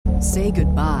Say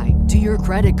goodbye to your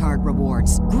credit card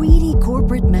rewards. Greedy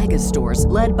corporate mega stores,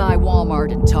 led by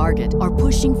Walmart and Target, are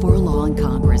pushing for a law in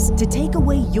Congress to take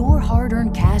away your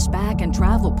hard-earned cash back and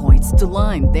travel points to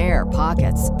line their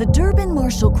pockets. The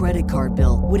Durbin-Marshall credit card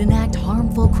bill would enact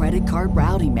harmful credit card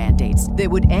routing mandates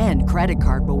that would end credit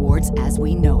card rewards as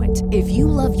we know it. If you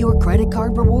love your credit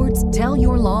card rewards, tell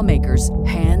your lawmakers,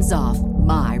 hands off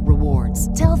my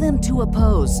rewards. Tell them to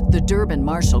oppose the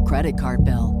Durbin-Marshall credit card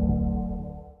bill.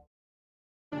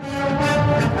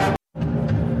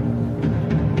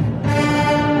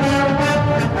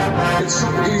 It's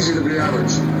so easy to be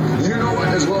average. You know it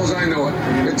as well as I know it.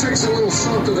 It takes a little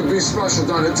something to be special,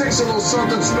 Don. It takes a little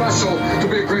something special to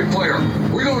be a great player.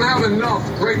 We don't have enough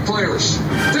great players.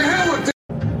 To hell with it.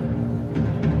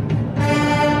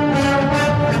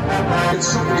 It's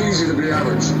so easy to be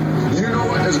average. You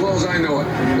know it as well as I know it.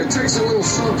 It takes a little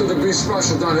something to be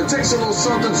special, Don. It takes a little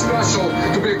something special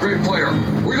to be a great player.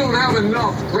 We don't have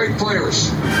enough great players.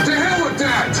 To hell with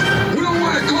that! We don't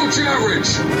want to coach average.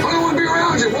 I don't want to be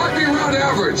around you. Why be around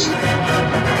average?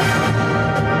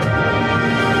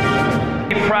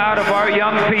 Proud of our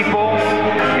young people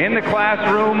in the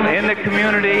classroom, in the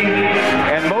community,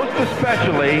 and most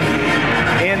especially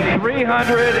in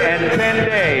 310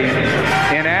 days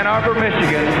in Ann Arbor,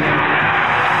 Michigan,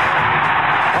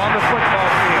 on the football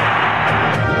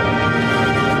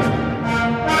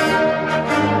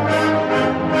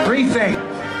field. Three things.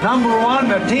 Number one,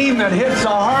 the team that hits the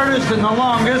hardest and the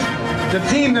longest, the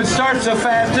team that starts the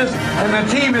fastest, and the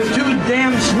team is too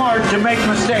damn smart to make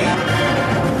mistakes.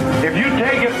 If you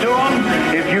take it to them,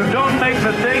 if you don't make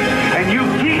mistakes, and you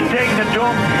keep taking it to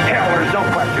them, hell, there's no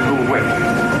question who will win.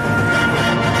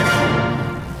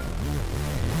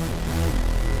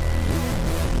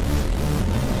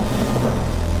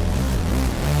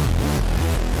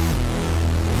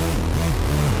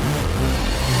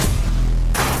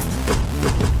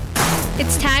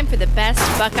 It's time for the Best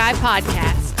Buckeye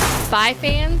Podcast. By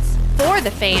fans, for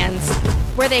the fans,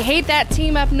 where they hate that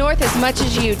team up north as much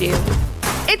as you do.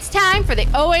 It's time for the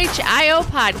OHIO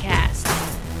Podcast.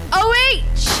 OH!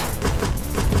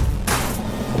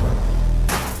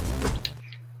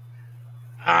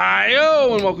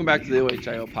 Hi-yo, and welcome back to the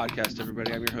OHIO Podcast,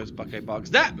 everybody. I'm your host, Buckeye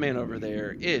Boggs. That man over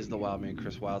there is the Wild Man,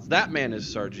 Chris Wilds. That man is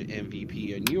Sergeant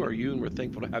MVP, and you are you, and we're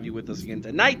thankful to have you with us again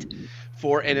tonight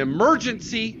for an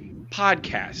emergency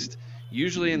podcast.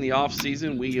 Usually in the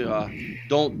off-season, we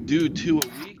don't do 2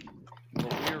 a week,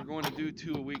 but we are going to do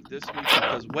 2 a week this week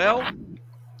because, well,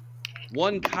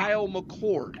 one Kyle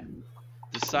McCord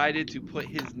decided to put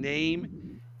his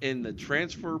name in the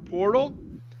transfer portal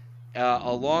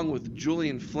along with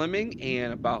Julian Fleming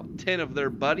and about 10 of their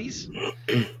buddies.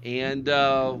 And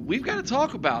we've got to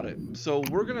talk about it. So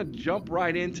we're going to jump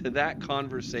right into that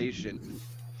conversation.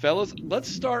 Fellas, let's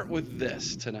start with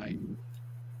this tonight.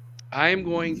 I am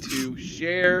going to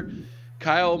share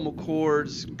Kyle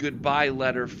McCord's goodbye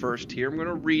letter first here. I'm going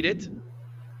to read it.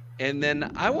 And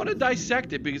then I want to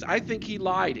dissect it because I think he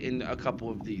lied in a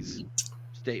couple of these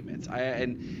statements.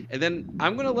 And then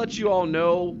I'm going to let you all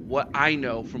know what I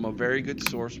know from a very good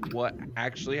source, what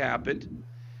actually happened.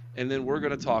 And then we're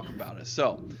going to talk about it.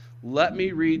 So let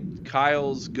me read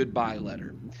Kyle's goodbye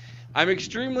letter. I'm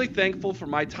extremely thankful for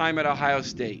my time at Ohio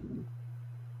State.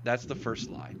 That's the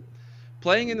first lie.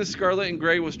 Playing in the Scarlet and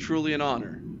Gray was truly an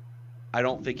honor. I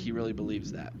don't think he really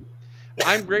believes that.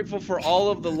 I'm grateful for all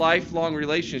of the lifelong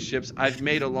relationships I've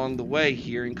made along the way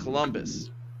here in Columbus,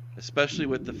 especially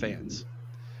with the fans.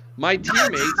 My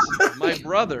teammates, my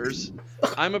brothers,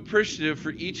 I'm appreciative for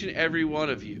each and every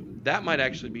one of you. That might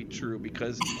actually be true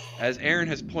because, as Aaron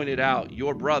has pointed out,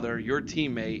 your brother, your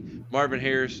teammate, Marvin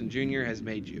Harrison Jr. has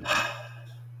made you.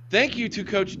 Thank you to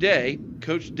Coach Day,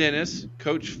 Coach Dennis,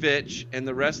 Coach Fitch, and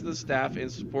the rest of the staff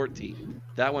and support team.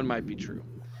 That one might be true.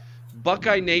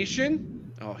 Buckeye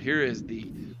Nation. Oh, here is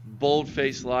the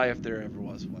bold-faced lie if there ever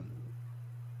was one.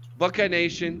 Buckeye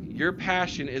Nation, your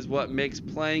passion is what makes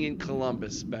playing in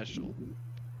Columbus special.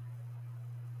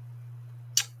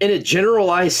 In a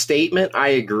generalized statement, I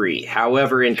agree.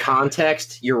 However, in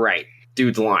context, you're right.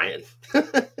 Dude's lying.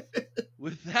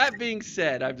 With that being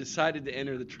said, I've decided to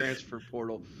enter the transfer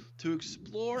portal to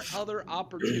explore other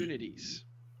opportunities.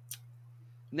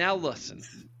 Now listen,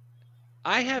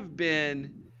 I have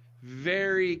been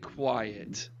very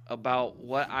quiet about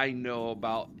what I know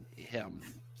about him.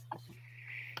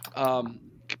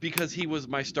 Because he was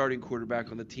my starting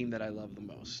quarterback on the team that I love the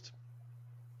most.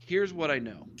 Here's what I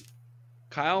know.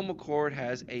 Kyle McCord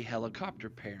has a helicopter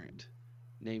parent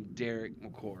named Derek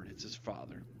McCord. It's his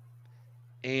father.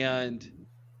 And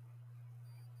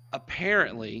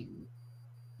apparently,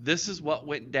 this is what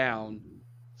went down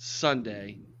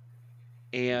Sunday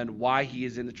and why he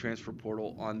is in the transfer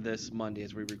portal on this Monday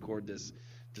as we record this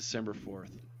December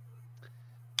 4th.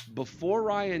 Before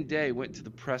Ryan Day went to the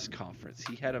press conference,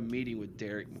 he had a meeting with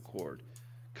Derek McCord,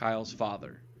 Kyle's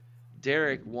father.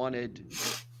 Derek wanted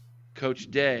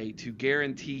Coach Day to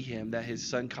guarantee him that his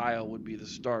son Kyle would be the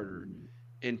starter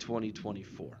in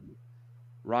 2024.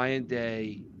 Ryan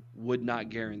Day would not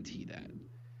guarantee that.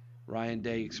 Ryan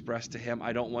Day expressed to him,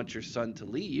 I don't want your son to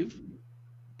leave,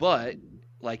 but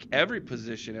like every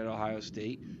position at Ohio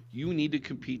State, you need to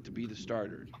compete to be the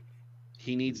starter.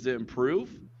 He needs to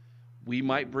improve. We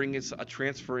might bring a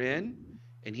transfer in,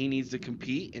 and he needs to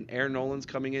compete, and Aaron Nolan's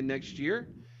coming in next year.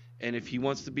 And if he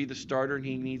wants to be the starter,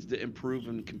 he needs to improve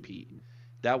and compete.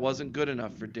 That wasn't good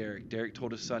enough for Derek. Derek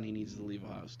told his son he needs to leave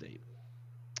Ohio State.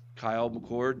 Kyle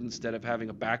McCord, instead of having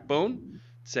a backbone,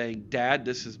 saying, Dad,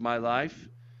 this is my life.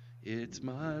 It's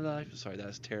my life. Sorry, that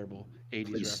was terrible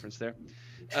 80s reference there.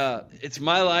 It's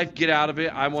my life. Get out of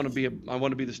it. I want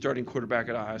to be the starting quarterback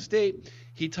at Ohio State.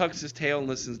 He tucks his tail and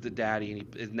listens to Daddy, and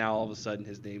he is now all of a sudden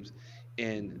his name's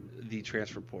in the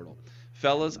transfer portal.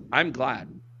 Fellas, I'm glad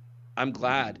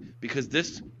because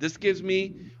this gives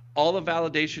me all the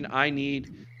validation I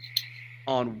need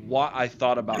on what I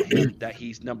thought about him. That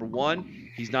he's, number one,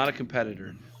 he's not a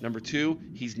competitor. Number two,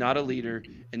 he's not a leader.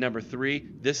 And number three,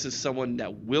 this is someone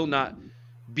that will not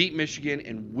beat Michigan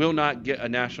and will not get a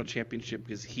national championship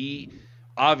because he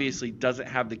obviously doesn't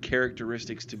have the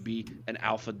characteristics to be an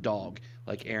alpha dog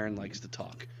like Aaron likes to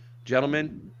talk.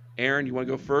 Gentlemen, Aaron, you want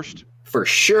to go first? For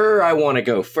sure, I want to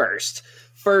go first.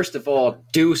 First of all,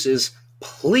 deuces,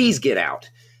 please get out.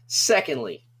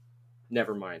 Secondly,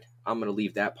 never mind. I'm going to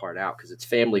leave that part out because it's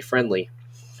family friendly.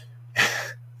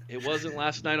 It wasn't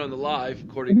last night on the live.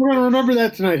 We're going to remember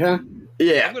that tonight, huh?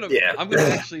 Yeah. I'm gonna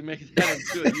actually make that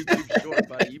into a YouTube short,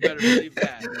 buddy. You better believe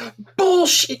that.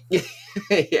 Bullshit.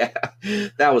 Yeah,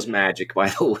 that was magic, by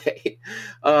the way.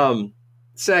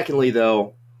 Secondly,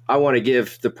 though, I want to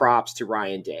give the props to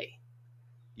Ryan Day.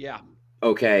 Yeah.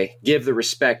 Okay, give the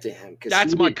respect to him.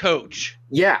 That's my coach.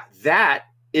 Yeah, that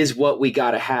is what we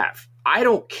got to have. I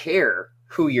don't care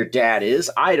who your dad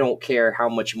is. I don't care how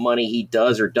much money he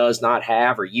does or does not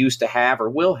have or used to have or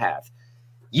will have.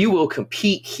 You will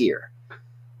compete here.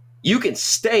 You can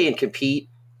stay and compete,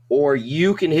 or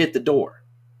you can hit the door.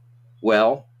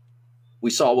 Well,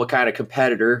 we saw what kind of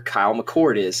competitor Kyle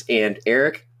McCord is, and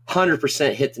Eric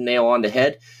 100% hit the nail on the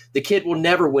head. The kid will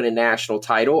never win a national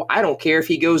title. I don't care if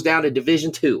he goes down to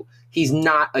Division II. He's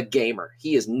not a gamer.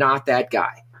 He is not that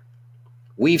guy.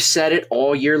 We've said it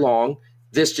all year long.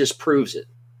 This just proves it.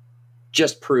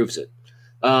 Just proves it.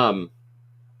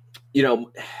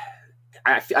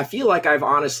 I feel like I've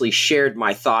honestly shared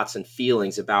my thoughts and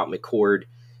feelings about McCord.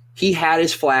 He had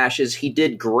his flashes. He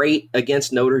did great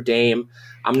against Notre Dame.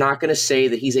 I'm not going to say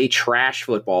that he's a trash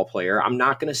football player. I'm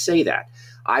not going to say that.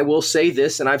 I will say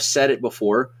this, and I've said it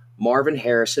before, Marvin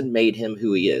Harrison made him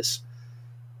who he is.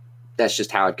 That's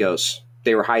just how it goes.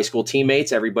 They were high school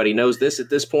teammates. Everybody knows this at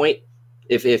this point.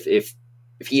 If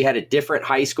he had a different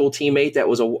high school teammate that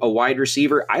was a wide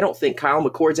receiver, I don't think Kyle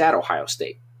McCord's at Ohio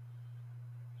State.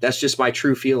 That's just my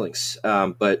true feelings.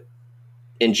 But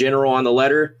in general on the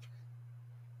letter,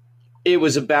 it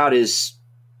was about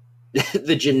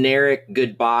the generic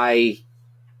goodbye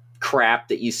crap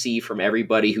that you see from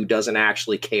everybody who doesn't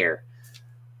actually care,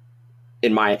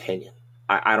 in my opinion.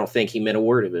 I don't think he meant a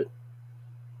word of it.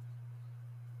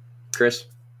 Chris?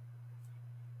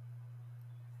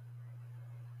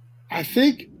 I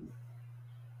think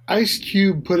Ice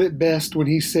Cube put it best when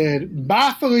he said,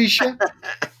 "Bye, Felicia."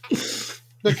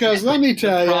 Because let me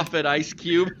tell you. Prophet Ice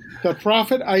Cube. The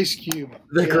Prophet Ice Cube.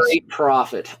 The great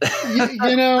prophet.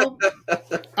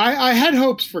 I had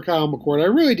hopes for Kyle McCord. I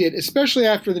really did, especially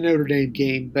after the Notre Dame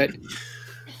game. But,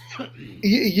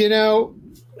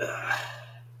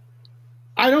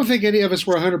 I don't think any of us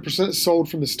were 100%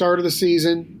 sold from the start of the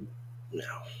season. No.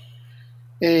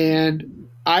 And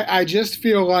I just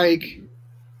feel like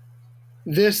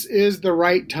this is the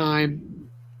right time.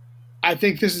 I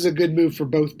think this is a good move for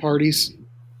both parties.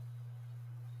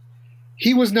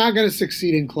 He was not going to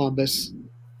succeed in Columbus.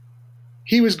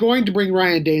 He was going to bring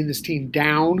Ryan Day and this team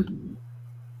down.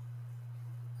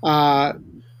 I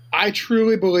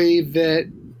truly believe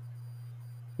that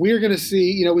we are going to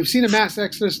see, we've seen a mass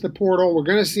exodus to the portal. We're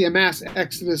going to see a mass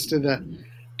exodus to the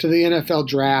NFL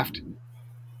draft.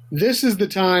 This is the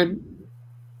time.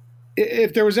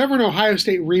 If there was ever an Ohio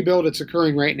State rebuild, it's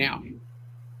occurring right now.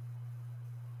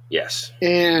 Yes.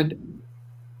 And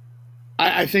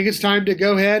I think it's time to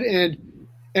go ahead and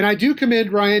I do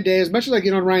commend Ryan Day. As much as I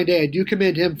get on Ryan Day, I do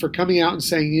commend him for coming out and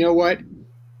saying, you know what?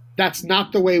 That's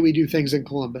not the way we do things in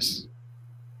Columbus.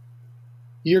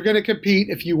 You're going to compete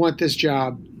if you want this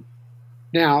job.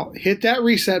 Now, hit that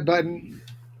reset button.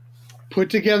 Put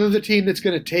together the team that's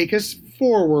going to take us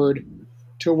forward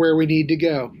to where we need to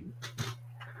go.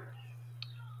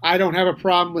 I don't have a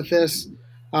problem with this,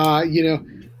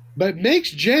 but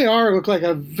makes JR look like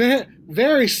a very,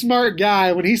 very smart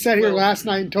guy when he sat here last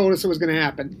night and told us it was going to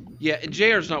happen. Yeah, and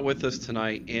JR's not with us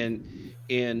tonight, and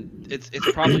it's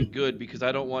probably good because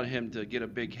I don't want him to get a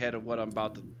big head of what I'm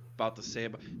about to say.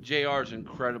 But JR is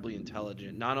incredibly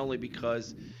intelligent, not only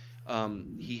because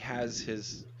he has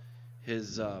his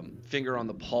finger on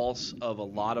the pulse of a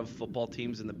lot of football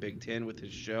teams in the Big Ten with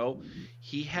his show.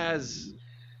 He has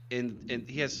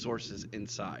he has sources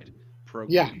inside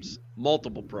programs,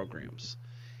 multiple programs,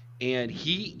 and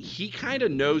he kind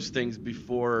of knows things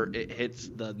before it hits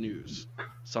the news.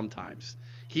 Sometimes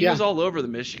he was all over the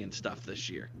Michigan stuff this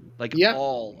year,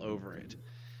 all over it.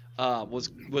 Was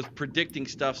predicting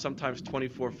stuff sometimes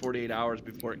 24, 48 hours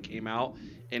before it came out,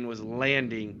 and was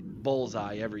landing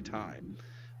bullseye every time.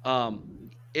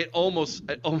 It almost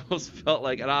felt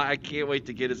like, and I can't wait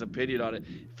to get his opinion on it.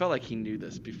 It felt like he knew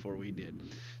this before we did.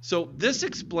 So this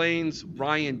explains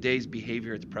Ryan Day's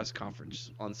behavior at the press conference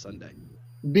on Sunday.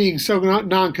 Being so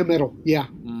non-committal, yeah.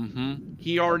 Mm-hmm.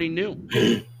 He already knew.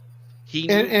 He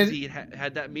knew because he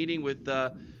had that meeting with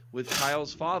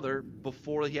Kyle's father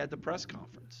before he had the press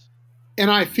conference. And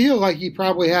I feel like he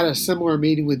probably had a similar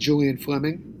meeting with Julian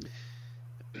Fleming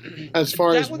as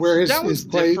far as where his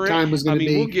play time was going to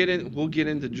be. We'll get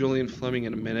into Julian Fleming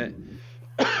in a minute.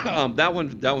 That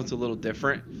one's a little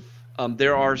different.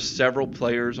 There are several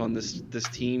players on this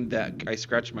team that I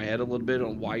scratch my head a little bit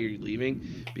on why you're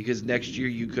leaving, because next year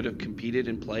you could have competed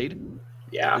and played.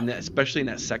 Yeah. Especially in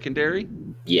that secondary.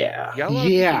 Yeah. You got a lot of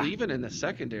people leaving in the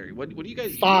secondary. What do you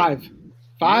guys do?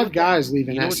 Five guys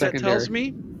leaving that secondary. You know what that tells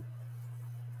me?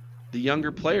 The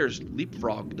younger players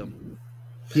leapfrogged them.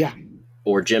 Yeah.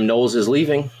 Or Jim Knowles is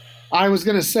leaving. I was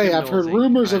going to say, I've heard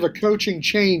rumors of a coaching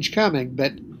change coming,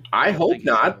 but I hope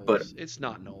not. But it's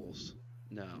not Knowles.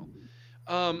 No.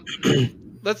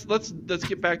 Let's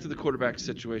get back to the quarterback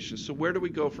situation. So where do we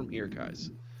go from here, guys?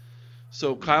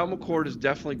 So Kyle McCord is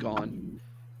definitely gone.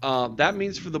 That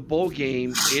means for the bowl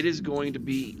game, it is going to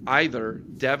be either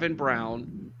Devin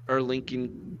Brown or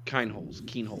Lincoln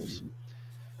Keenholz.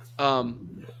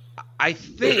 I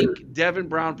think Devin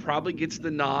Brown probably gets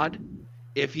the nod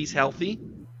if he's healthy,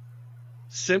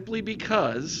 simply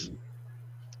because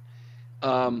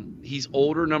he's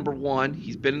older, number one.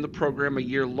 He's been in the program a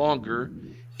year longer,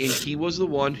 and he was the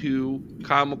one who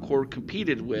Kyle McCord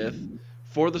competed with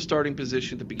for the starting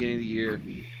position at the beginning of the year,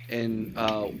 and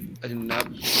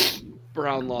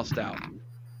Brown lost out.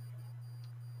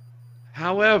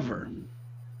 However,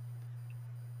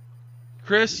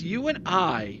 Chris, you and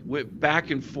I went back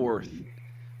and forth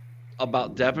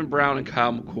about Devin Brown and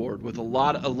Kyle McCord with a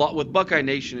lot with Buckeye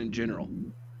Nation in general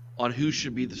on who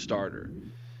should be the starter.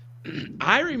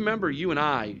 I remember you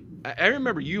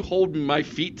holding my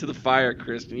feet to the fire,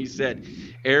 Chris, and you said,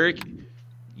 Eric,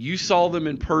 you saw them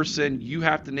in person. You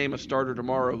have to name a starter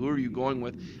tomorrow. Who are you going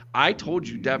with? I told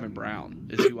you Devin Brown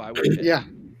is who I would pick. Yeah.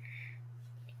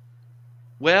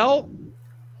 Well,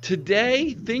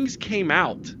 today things came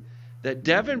out that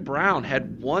Devin Brown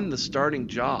had won the starting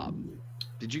job.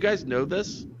 Did you guys know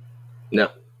this? No.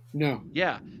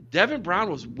 Yeah. Devin Brown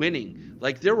was winning.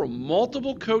 Like, there were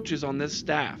multiple coaches on this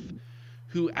staff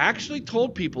who actually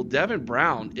told people Devin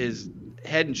Brown is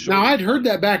head and shoulders. Now, I'd heard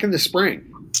that back in the spring.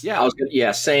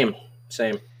 Yeah. Same.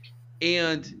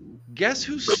 And guess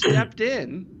who stepped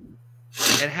in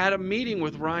and had a meeting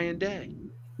with Ryan Day?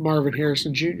 Marvin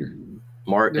Harrison Jr.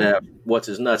 What's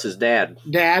his nuts? His dad.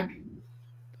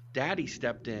 Daddy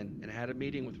stepped in and had a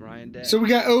meeting with Ryan Day. So we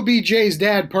got OBJ's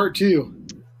dad, part 2.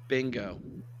 Bingo.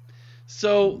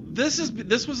 So this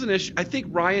was an issue. I think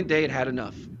Ryan Day had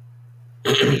enough.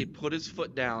 He had put his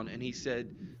foot down and he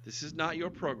said, "This is not your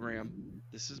program.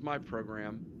 This is my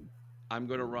program. I'm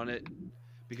going to run it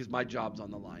because my job's on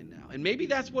the line now." And maybe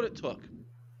that's what it took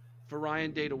for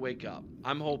Ryan Day to wake up.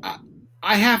 I'm hoping.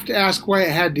 I have to ask why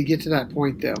it had to get to that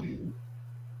point, though.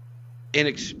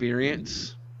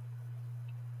 Inexperience.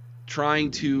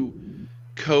 Trying to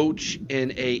coach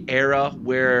in an era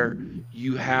where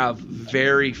you have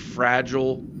very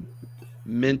fragile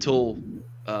mental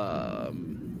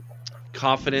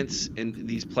confidence in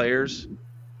these players.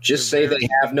 Just say they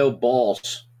have no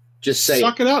balls. Just say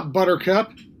suck it up,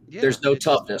 Buttercup. Yeah, there's no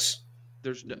toughness.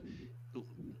 There's no.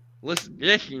 Listen,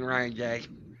 Ryan Day.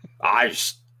 I'm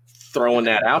just throwing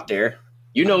that out there.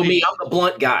 You know me, I'm the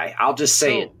blunt guy. I'll just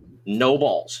say it. No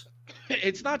balls.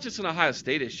 It's not just an Ohio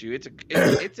State issue. It's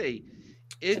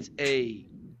a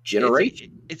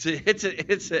generation. It's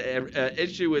a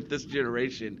issue with this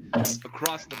generation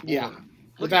across the board. Yeah, Look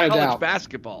without at a college doubt.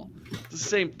 basketball. It's the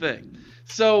same thing.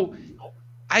 So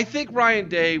I think Ryan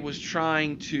Day was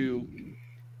trying to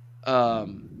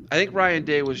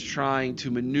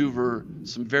maneuver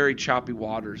some very choppy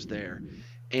waters there.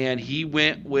 And he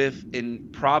went with in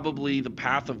probably the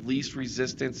path of least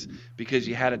resistance because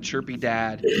you had a chirpy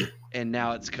dad, and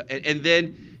now and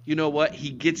then you know what? He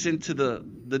gets into the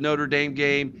Notre Dame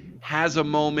game, has a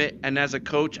moment, and as a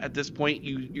coach at this point,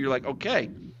 you're like, okay,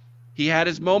 he had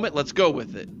his moment, let's go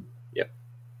with it. Yep.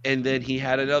 And then he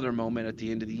had another moment at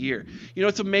the end of the year. You know,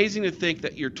 it's amazing to think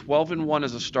that you're 12-1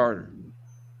 as a starter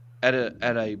at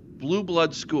a blue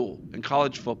blood school in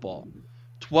college football,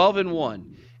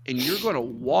 12-1. And you're going to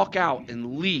walk out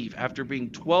and leave after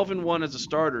being 12-1 as a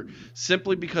starter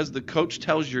simply because the coach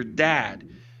tells your dad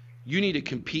you need to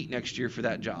compete next year for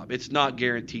that job. It's not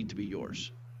guaranteed to be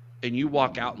yours. And you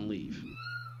walk out and leave.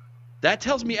 That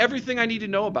tells me everything I need to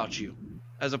know about you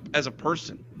as a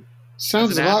person.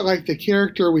 Sounds a lot like the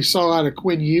character we saw out of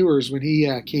Quinn Ewers when he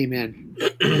came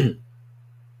in.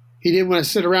 He didn't want to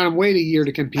sit around and wait a year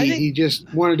to compete. He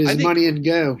just wanted his money and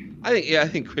go. I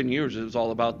think Quinn Ewers was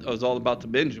all about the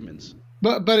Benjamins.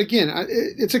 But again,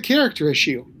 it's a character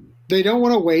issue. They don't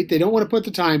want to wait. They don't want to put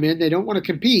the time in. They don't want to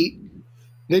compete.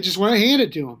 They just want to hand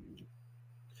it to them.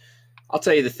 I'll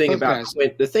tell you the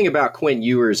thing about Quinn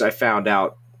Ewers. I found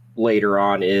out later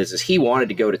on is he wanted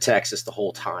to go to Texas the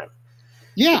whole time.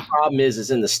 Yeah. The problem is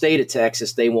in the state of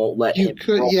Texas they won't let him.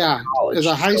 College, as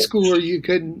a high schooler, you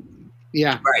couldn't.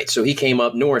 Yeah. Right. So he came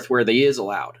up north where they is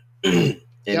allowed. And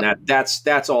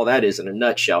that's all that is in a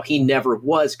nutshell. He never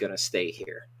was going to stay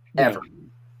here ever.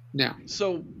 No.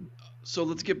 So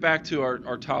let's get back to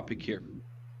our topic here.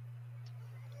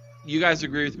 You guys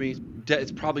agree with me?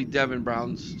 It's probably Devin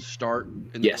Brown's start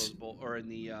in the Rose Bowl or in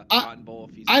the Cotton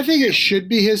Bowl. I think it should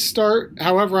be his start.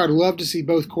 However, I'd love to see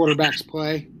both quarterbacks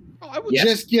play. I would.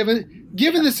 Just given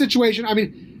the situation. I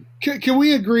mean, can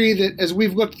we agree that as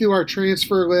we've looked through our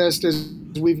transfer list, as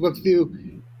we've looked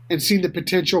through and seen the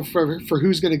potential for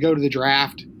who's going to go to the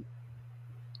draft,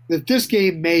 that this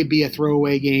game may be a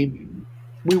throwaway game?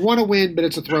 We want to win, but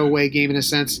it's a throwaway game in a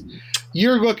sense.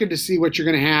 You're looking to see what you're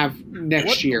going to have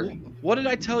next year. What did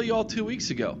I tell you all 2 weeks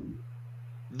ago?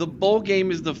 The bowl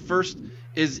game is the first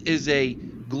is a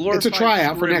glorified. It's a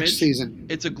tryout scrimmage. for next season.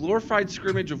 It's a glorified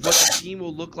scrimmage of what the team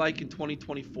will look like in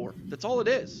 2024. That's all it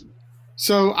is.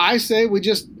 So I say we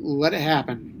just let it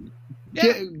happen.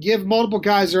 Yeah. Give multiple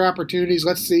guys their opportunities.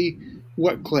 Let's see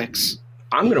what clicks.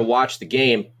 I'm going to watch the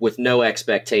game with no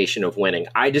expectation of winning.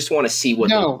 I just want to see what.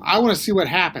 No, I want to see what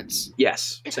happens.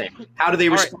 Yes, same. How do they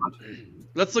respond? Right.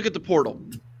 Let's look at the portal.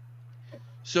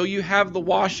 So you have the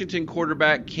Washington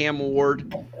quarterback Cam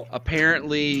Ward,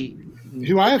 apparently,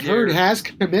 who I have heard has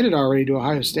committed already to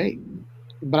Ohio State,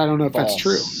 but I don't know if that's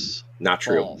true. Not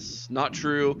true. False. Not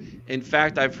true. In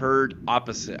fact, I've heard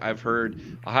opposite. I've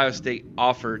heard Ohio State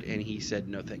offered, and he said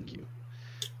no, thank you.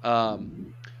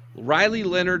 Riley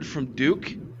Leonard from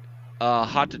Duke,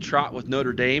 hot to trot with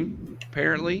Notre Dame,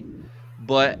 apparently.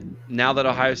 But now that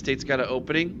Ohio State's got an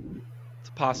opening, it's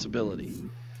a possibility.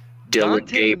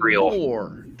 Dante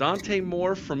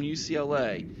Moore from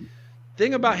UCLA.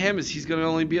 Thing about him is he's going to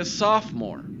only be a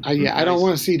sophomore. I don't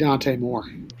want to see Dante Moore.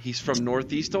 He's from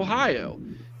Northeast Ohio.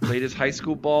 Played his high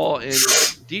school ball in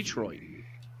Detroit.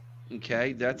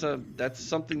 Okay, that's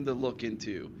something to look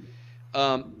into.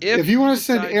 If you want to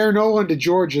send Aaron Nolan to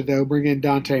Georgia, though, bring in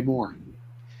Dante Moore.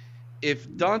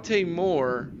 If Dante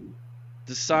Moore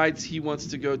decides he wants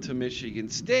to go to Michigan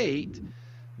State,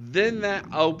 then that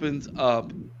opens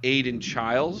up Aiden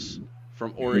Childs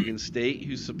from Oregon State,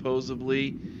 who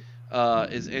supposedly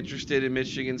is interested in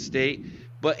Michigan State.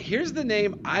 But here's the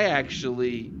name I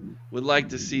actually would like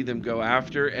to see them go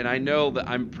after, and I know that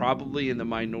I'm probably in the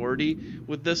minority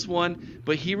with this one,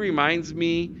 but he reminds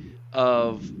me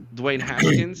of Dwayne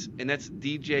Haskins, and that's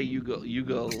DJ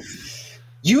Ugo.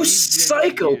 You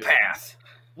psychopath!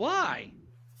 Why?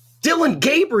 Dylan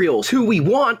Gabriel's who we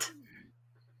want.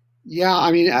 Yeah,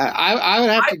 I mean, I would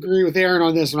have to agree with Aaron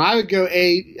on this one. I would go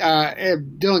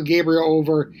Dylan Gabriel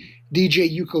over DJ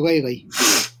Ukulele.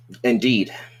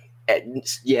 Indeed.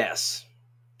 Yes.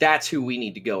 That's who we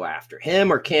need to go after.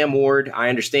 Him or Cam Ward. I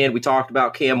understand we talked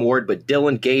about Cam Ward, but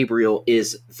Dylan Gabriel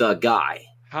is the guy.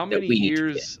 How many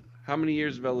years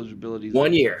of eligibility?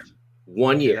 1 year.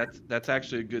 1 year. That's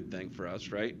actually a good thing for us,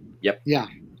 right? Yep. Yeah.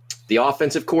 The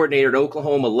offensive coordinator at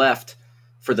Oklahoma left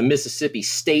for the Mississippi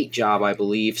State job, I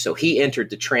believe, so he entered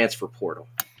the transfer portal.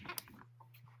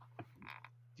 Do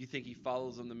you think he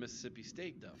follows on the Mississippi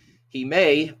State, though? He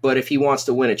may, but if he wants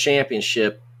to win a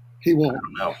championship, he won't. I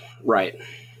don't know. Right.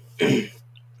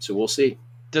 So we'll see.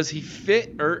 Does he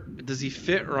fit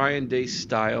Ryan Day's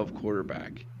style of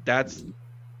quarterback? That's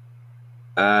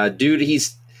dude,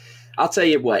 I'll tell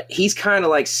you what, he's kind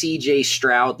of like CJ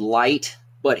Stroud light,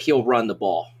 but he'll run the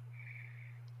ball.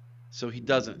 So he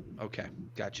doesn't. Okay,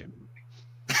 gotcha.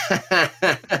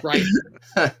 Right.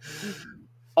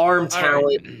 Arm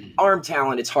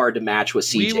talent, it's hard to match what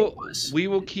CJ was. We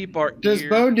will keep our Does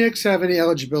Bo Nix have any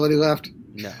eligibility left?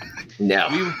 No.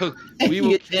 We will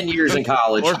get 10 years in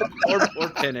college. or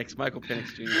Penix, Michael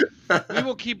Penix Jr. We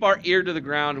will keep our ear to the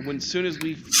ground. When soon as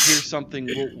we hear something,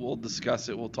 we'll discuss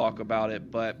it. We'll talk about it.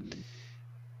 But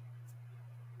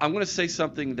I'm going to say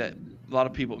something that a lot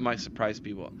of people might surprise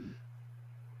people.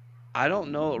 I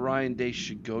don't know that Ryan Day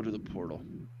should go to the portal.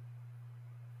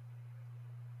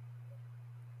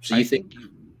 So you think?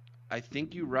 I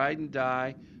think you ride and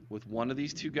die with one of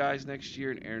these two guys next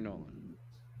year and Aaron Nolan.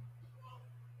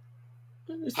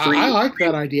 I like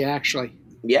that idea, actually.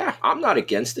 Yeah, I'm not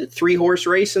against it. 3-horse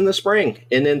race in the spring,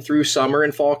 and then through summer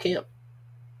and fall camp.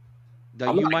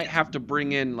 Now you might have to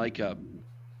bring in like a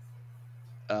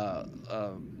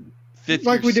fifth,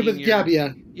 like we did senior. with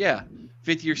Gabbia. Yeah,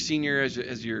 fifth-year senior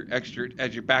as your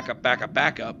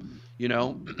backup. You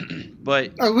know,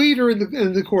 but a leader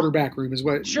in the quarterback room is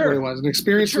what it was. An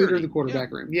experienced leader in the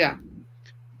quarterback room. Yeah.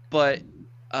 But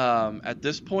at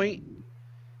this point,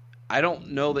 I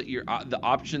don't know that the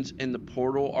options in the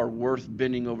portal are worth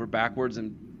bending over backwards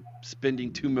and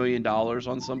spending $2 million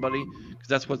on somebody, because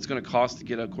that's what's going to cost to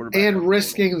get a quarterback. And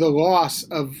risking the loss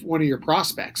of one of your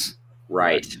prospects.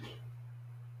 Right.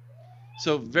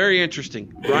 So very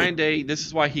interesting. Ryan Day, this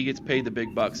is why he gets paid the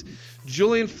big bucks.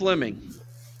 Julian Fleming.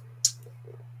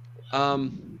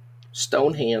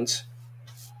 Stone hands.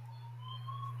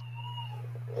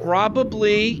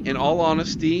 Probably, in all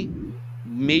honesty,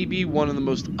 maybe one of the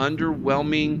most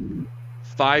underwhelming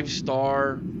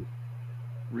 5-star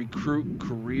recruit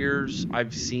careers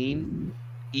I've seen.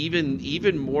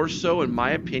 Even more so, in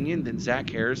my opinion, than Zach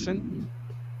Harrison.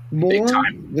 More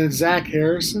than Zach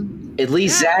Harrison? At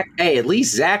least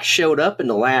Zach showed up in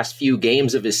the last few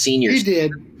games of his senior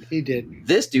season. He did.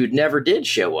 This dude never did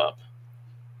show up.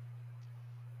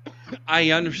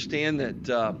 I understand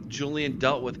that Julian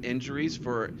dealt with injuries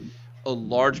for a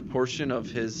large portion of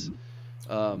his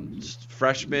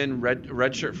redshirt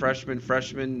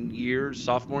freshman years,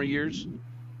 sophomore years.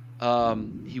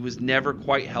 He was never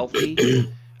quite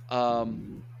healthy.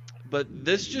 But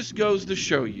this just goes to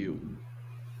show you,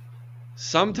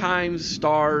 sometimes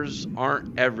stars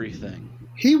aren't everything.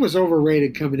 He was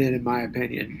overrated coming in my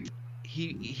opinion.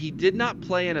 He did not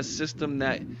play in a system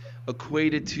that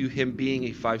equated to him being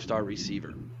a 5-star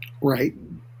receiver. Right.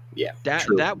 Yeah.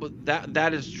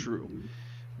 That is true.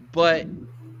 But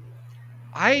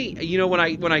when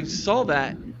I saw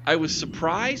that, I was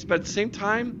surprised, but at the same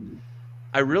time,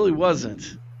 I really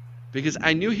wasn't, because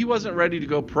I knew he wasn't ready to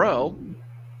go pro,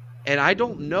 and I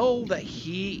don't know that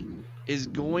he is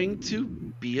going to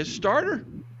be a starter.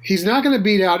 He's not going to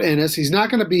beat out Ennis. He's not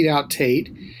going to beat out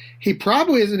Tate. He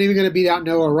probably isn't even going to beat out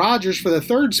Noah Rogers for the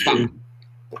third spot.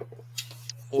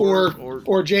 Or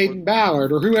Jaden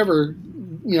Ballard, or whoever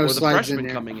slides in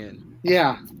there. Coming in.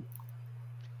 Yeah.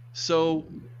 So,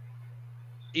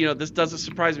 this doesn't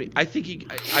surprise me. I think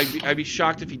I'd be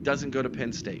shocked if he doesn't go to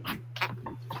Penn State.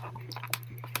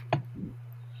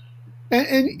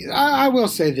 And I will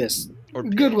say this: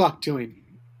 good luck to him.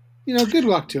 Good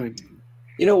luck to him.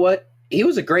 You know what? He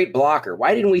was a great blocker.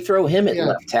 Why didn't we throw him at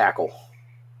left tackle?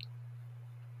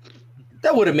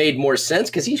 That would have made more sense,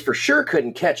 because he for sure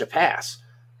couldn't catch a pass.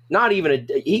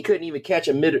 He couldn't even catch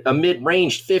a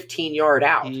mid-range 15-yard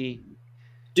out.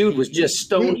 Dude was just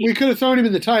stoned. We could have thrown him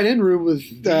in the tight end room with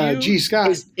G.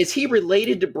 Scott. Is he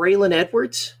related to Braylon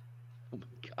Edwards? Oh my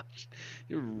gosh,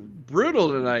 you're brutal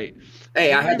tonight.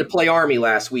 Hey, I had to play Army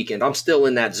last weekend. I'm still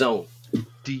in that zone.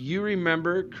 Do you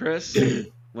remember, Chris,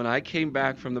 when I came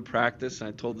back from the practice and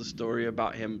I told the story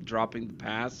about him dropping the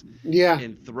pass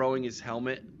and throwing his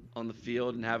helmet on the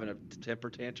field and having a temper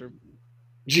tantrum?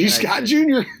 G. Scott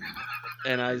Jr.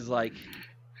 And I was like,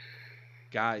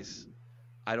 guys,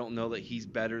 I don't know that he's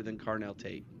better than Carnell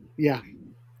Tate. Yeah.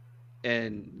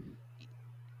 And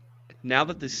now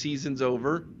that the season's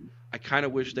over, I kind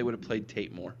of wish they would have played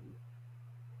Tate more.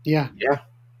 Yeah. Yeah.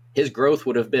 His growth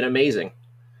would have been amazing.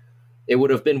 It would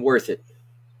have been worth it.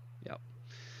 Yep.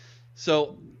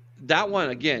 So that one,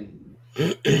 again,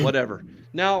 whatever.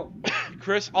 Now,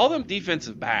 Chris, all them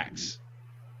defensive backs.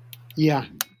 Yeah.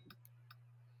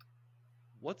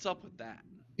 What's up with that?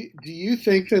 Do you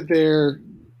think that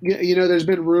there's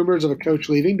been rumors of a coach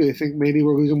leaving. Do you think maybe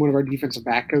we're losing one of our defensive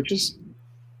back coaches?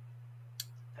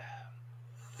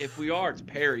 If we are, it's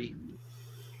Perry.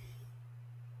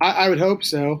 I would hope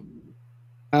so.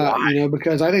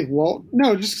 Because I think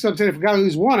just because I'm saying if a guy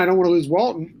lose one, I don't want to lose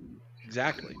Walton.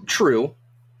 Exactly. True.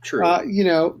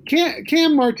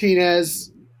 Cam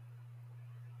Martinez,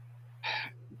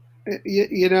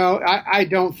 I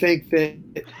don't think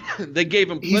that they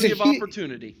gave him plenty of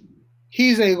opportunity.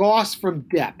 He's a loss from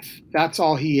depth. That's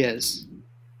all he is.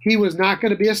 He was not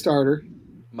going to be a starter.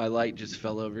 My light just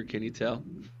fell over. Can you tell?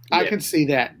 I can see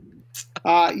that.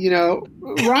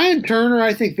 Ryan Turner,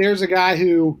 I think there's a guy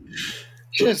who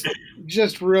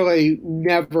just really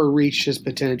never reached his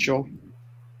potential.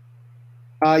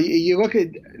 You look at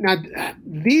now;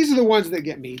 these are the ones that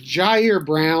get me. Jair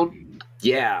Brown.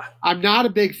 Yeah, I'm not a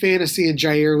big fan of seeing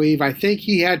Jair leave. I think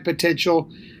he had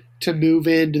potential to move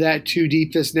into that 2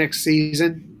 deep this next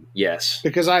season. Yes,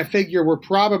 because I figure we're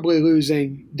probably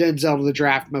losing Denzel to the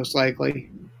draft, most likely.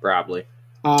 Probably.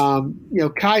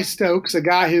 Kai Stokes, a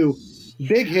guy who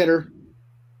big hitter.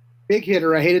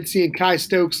 I hated seeing Kai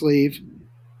Stokes leave.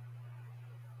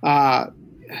 Those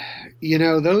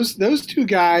 2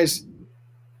 guys,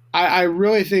 I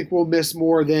really think we'll miss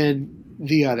more than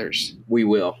the others. We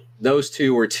will. Those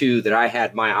 2 were 2 that I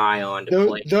had my eye on to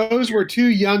play. Those were 2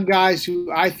 young guys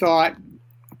who I thought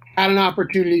had an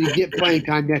opportunity to get playing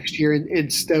time next year in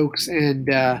Stokes and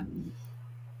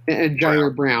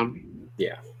Jair Brown.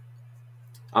 Yeah.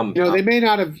 They may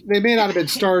not have been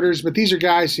starters, but these are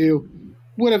guys who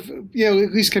would have at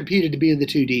least competed to be in the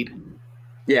 2 deep.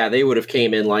 Yeah, they would have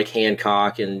came in like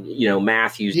Hancock and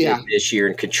Matthews did this year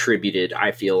and contributed.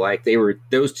 I feel like they were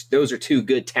those are 2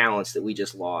 good talents that we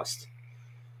just lost.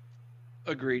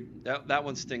 Agreed. That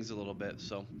one stings a little bit.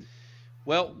 So,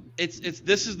 well,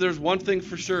 there's one thing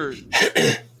for sure.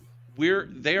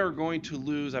 They are going to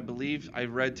lose. I believe I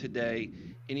read today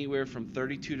anywhere from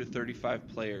 32 to 35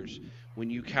 players when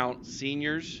you count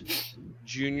seniors,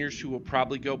 juniors who will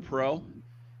probably go pro,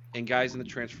 and guys in the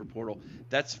transfer portal.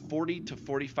 That's 40 to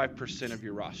 45% of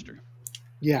your roster.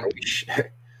 Yeah.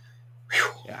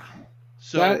 Yeah.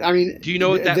 So, do you know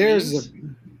what that means?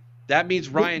 That means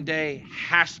Ryan Day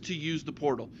has to use the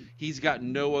portal. He's got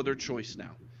no other choice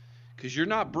now because you're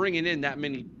not bringing in that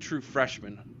many true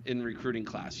freshmen in the recruiting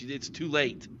class. It's too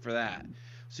late for that.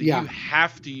 So you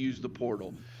have to use the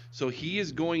portal. So he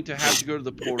is going to have to go to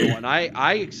the portal, and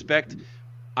I expect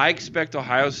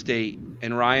Ohio State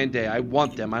and Ryan Day. I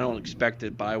want them. I don't expect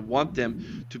it, but I want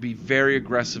them to be very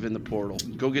aggressive in the portal.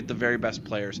 Go get the very best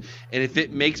players. And if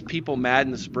it makes people mad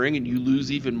in the spring and you lose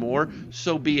even more,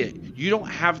 so be it. You don't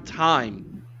have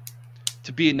time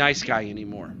to be a nice guy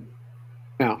anymore.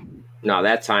 No,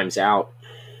 that time's out.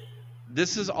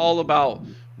 This is all about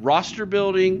roster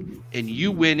building and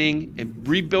you winning and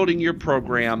rebuilding your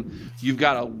program. You've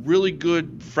got a really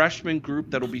good freshman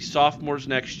group that'll be sophomores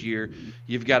next year.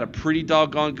 You've got a pretty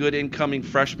doggone good incoming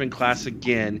freshman class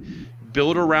again.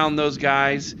 Build around those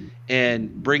guys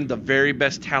and bring the very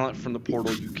best talent from the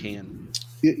portal you can.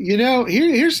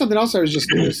 Here's something else I was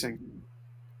just noticing.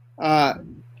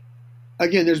 Again,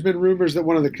 there's been rumors that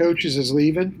one of the coaches is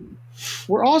leaving.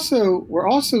 We're also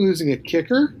losing a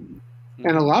kicker.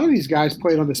 And a lot of these guys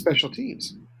played on the special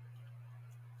teams.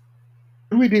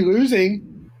 We'd be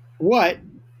losing what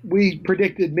we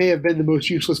predicted may have been the most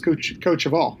useless coach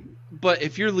of all. But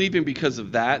if you're leaving because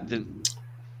of that, then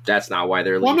that's not why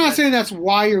they're leaving. Well, I'm not saying that's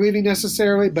why you're leaving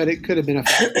necessarily, but it could have been a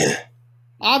factor.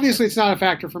 Obviously, it's not a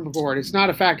factor for McCord. It's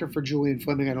not a factor for Julian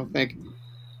Fleming, I don't think.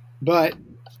 But,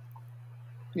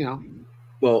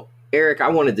 Well, Eric, I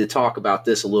wanted to talk about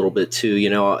this a little bit too.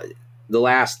 The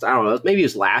last, I don't know, maybe it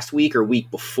was last week or week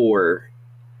before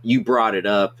you brought it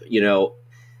up,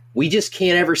 we just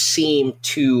can't ever seem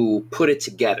to put it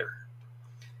together.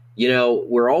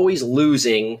 We're always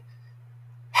losing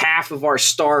half of our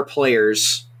star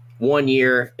players one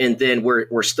year, and then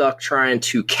we're stuck trying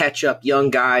to catch up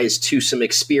young guys to some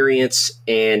experience,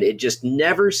 and it just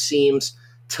never seems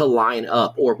to line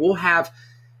up. Or we'll have,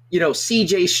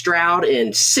 C.J. Stroud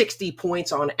and 60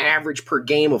 points on average per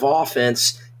game of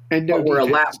offense, but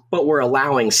we're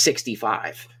allowing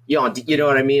 65. You know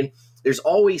what I mean? There's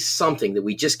always something that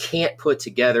we just can't put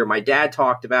together. My dad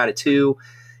talked about it too,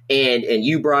 and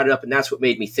you brought it up, and that's what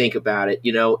made me think about it.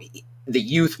 The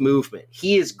youth movement.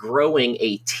 He is growing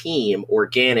a team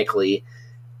organically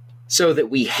so that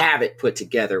we have it put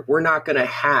together. We're not going to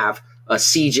have a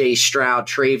C.J. Stroud,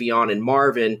 Travion, and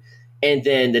Marvin, and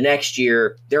then the next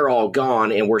year they're all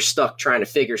gone and we're stuck trying to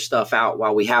figure stuff out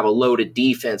while we have a loaded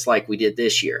defense like we did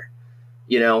this year.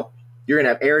 You're going to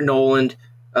have Aaron Noland.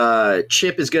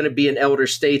 Chip is going to be an elder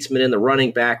statesman in the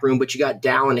running back room, but you got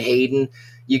Dallin Hayden.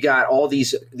 You got all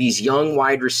these young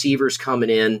wide receivers coming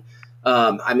in.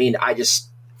 I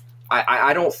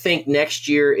I don't think next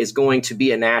year is going to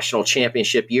be a national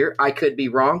championship year. I could be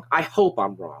wrong. I hope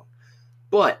I'm wrong.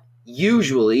 But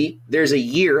usually there's a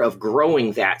year of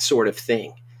growing that sort of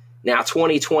thing. Now,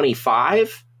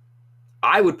 2025,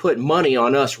 I would put money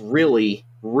on us really,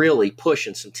 really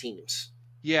pushing some teams.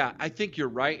 Yeah, I think you're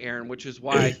right, Aaron, which is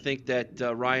why I think that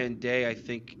Ryan Day, I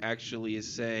think, actually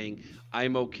is saying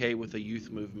I'm okay with a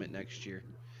youth movement next year.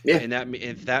 Yeah. And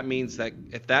if that means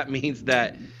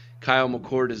that Kyle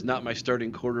McCord is not my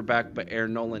starting quarterback, but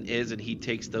Aaron Nolan is, and he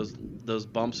takes those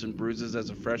bumps and bruises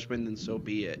as a freshman, then so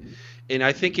be it. And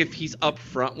I think if he's up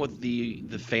front with the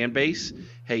fan base,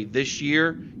 hey, this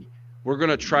year we're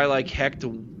gonna try like heck to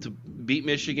beat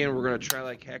Michigan. We're gonna try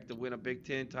like heck to win a Big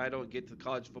Ten title and get to the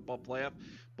college football playoff.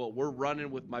 But we're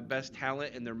running with my best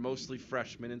talent, and they're mostly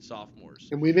freshmen and sophomores.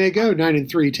 And we may go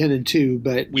 9-3, 10-2,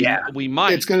 but we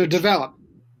might. It's going to develop.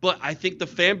 But I think the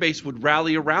fan base would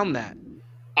rally around that.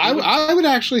 I would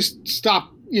actually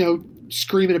stop,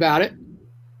 screaming about it.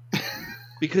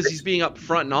 Because he's being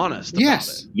upfront and honest about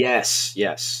it. Yes.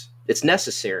 It's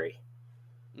necessary.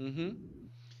 Mm-hmm.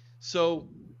 So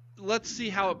let's see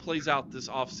how it plays out this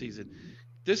offseason.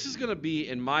 This is going to be,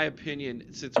 in my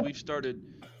opinion, since we've started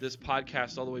this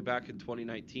podcast all the way back in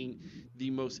 2019,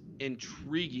 the most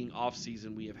intriguing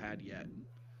offseason we have had yet.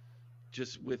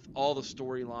 Just with all the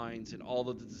storylines and all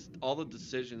the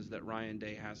decisions that Ryan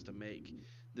Day has to make,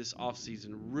 this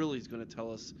offseason really is going to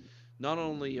tell us not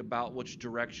only about which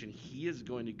direction he is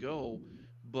going to go,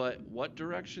 but what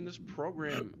direction this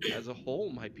program as a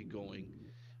whole might be going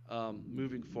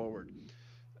moving forward.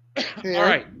 Hey, all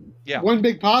right. Yeah. One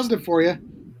big positive for you.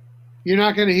 You're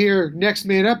not going to hear next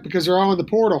man up because they're all in the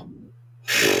portal.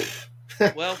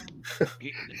 Well,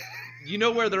 you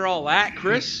know where they're all at,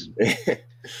 Chris?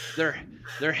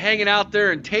 They're hanging out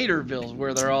there in Taterville,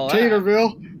 where they're all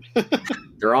Taterville.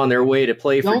 They're on their way to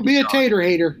play for Don't be a tater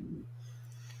hater.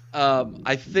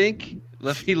 I think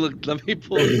let me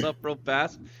pull this up real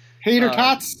fast. Hater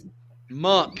tots.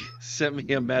 Monk sent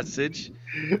me a message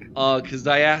because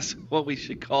I asked what we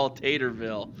should call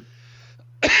Taterville.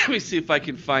 Let me see if I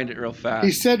can find it real fast.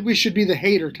 He said we should be the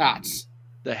hater tots.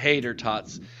 The hater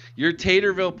tots. Your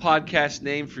Taterville podcast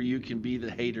name for you can be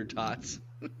the hater tots.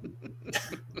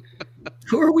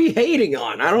 Who are we hating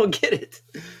on? I don't get it.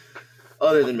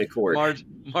 Other than McCord.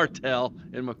 Martell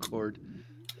and McCord.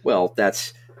 Well,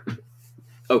 that's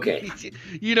okay.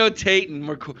 Tate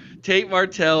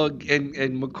Martell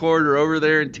and McCord are over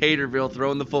there in Taterville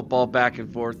throwing the football back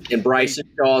and forth. And Bryson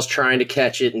Shaw's trying to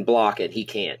catch it and block it. He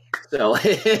can't. So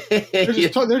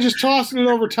they're just tossing it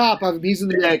over top of him. He's in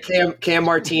the Cam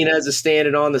Martinez is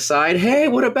standing on the side. Hey,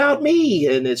 what about me?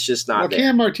 And it's just not there.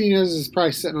 Cam Martinez is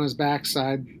probably sitting on his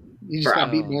backside. He just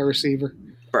got beat by a receiver.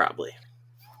 Probably.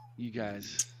 You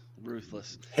guys,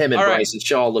 ruthless. Him and Bryson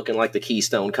Shaw looking like the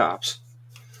Keystone Cops.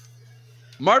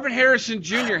 Marvin Harrison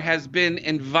Jr. has been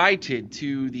invited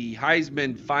to the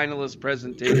Heisman finalist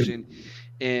presentation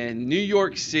in New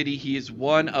York City. He is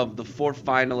one of the 4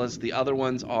 finalists. The other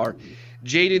ones are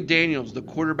Jaden Daniels, the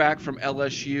quarterback from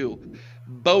LSU,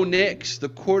 Bo Nix, the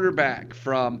quarterback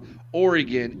from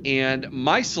Oregon, and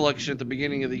my selection at the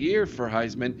beginning of the year for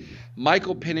Heisman,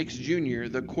 Michael Penix Jr.,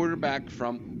 the quarterback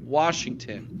from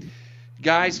Washington.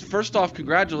 Guys, first off,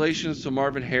 congratulations to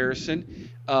Marvin Harrison.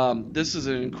 This is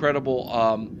an incredible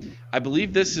I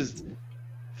believe this is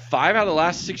 5 out of the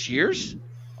last 6 years.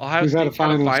 Ohio State had a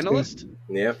finalist.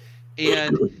 Yeah.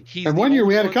 And one year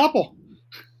we had a couple.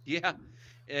 Yeah.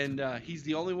 And he's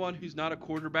the only one who's not a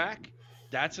quarterback.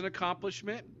 That's an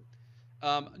accomplishment.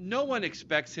 No one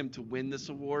expects him to win this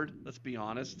award. Let's be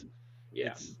honest.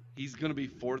 Yeah. He's going to be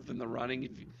 4th in the running,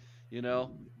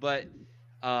 But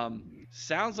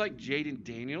sounds like Jaden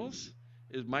Daniels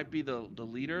might be the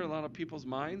leader in a lot of people's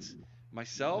minds.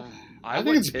 Myself, I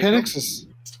think it's Penix's.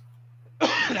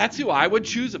 That's who I would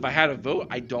choose if I had a vote.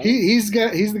 I don't. He's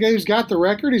the guy who's got the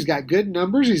record. He's got good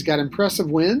numbers. He's got impressive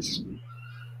wins.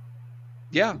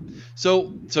 Yeah.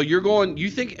 So you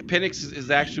think Penix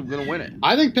is actually going to win it?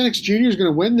 I think Penix Jr. is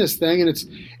going to win this thing, and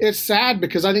it's sad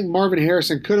because I think Marvin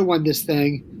Harrison could have won this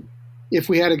thing if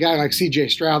we had a guy like C.J.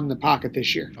 Stroud in the pocket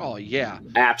this year. Oh yeah,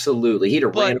 absolutely. He'd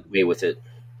have ran away with it.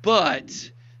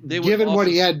 But given what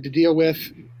he had to deal with,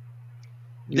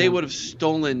 they would have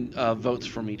stolen votes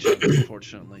from each other.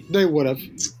 Unfortunately, they would have.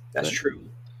 That's true.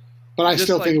 But I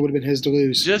still think it would have been his to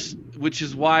lose. Which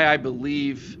is why I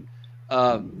believe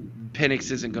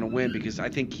Penix isn't going to win, because I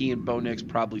think he and Bo Nix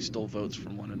probably stole votes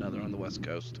from one another on the West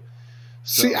Coast.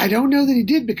 So, see, I don't know that he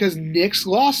did, because Nix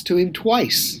lost to him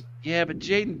twice. Yeah, but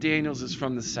Jaden Daniels is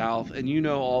from the South, and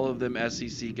all of them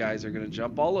SEC guys are going to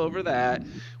jump all over that.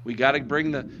 We got to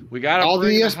bring all the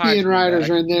ESPN writers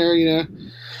are in there,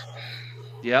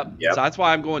 Yep. So that's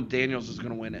why I'm going Daniels is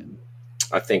going to win it.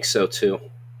 I think so too.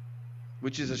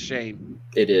 Which is a shame.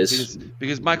 It is.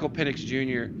 Because Michael Penix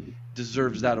Jr.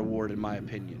 deserves that award, in my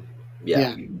opinion.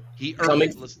 Yeah. He earned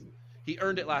it. He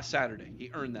earned it last Saturday.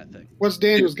 He earned that thing. What's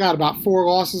Daniels got? About 4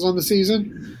 losses on the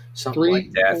season? Something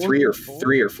like that. 3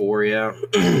 or 4, yeah.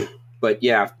 But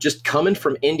yeah, just coming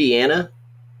from Indiana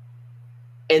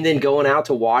and then going out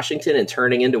to Washington and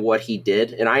turning into what he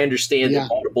did. And I understand that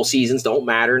multiple seasons don't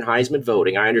matter in Heisman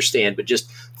voting. I understand. But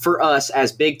just for us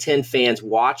as Big Ten fans,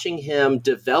 watching him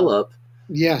develop,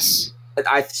 yes,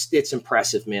 it's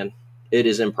impressive, man. It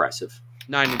is impressive.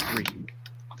 9-3.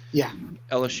 Yeah.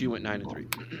 LSU went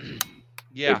 9-3.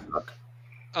 Yeah.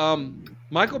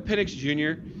 Michael Penix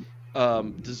Jr.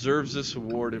 Deserves this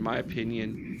award, in my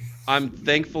opinion. I'm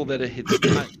thankful that it's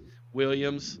not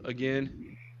Williams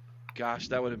again. Gosh,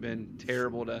 that would have been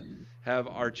terrible to have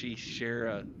Archie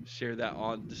share that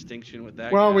on distinction with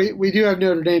that. Well, guy. we do have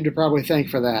Notre Dame to probably thank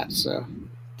for that. So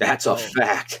that's a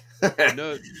fact.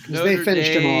 They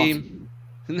finished him off.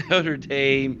 Notre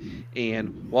Dame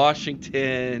and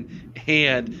Washington,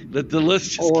 and the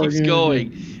list just Oregon. keeps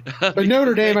going. But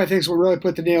Notre Dame, I think, is what really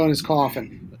put the nail in his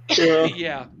coffin.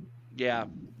 Yeah.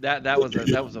 That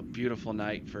was a beautiful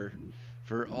night for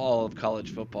all of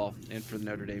college football and for the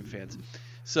Notre Dame fans.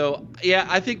 So yeah,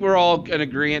 I think we're all in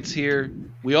agreement here.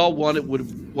 We all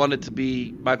would want it to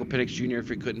be Michael Penix Jr.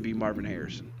 if it couldn't be Marvin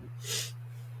Harrison.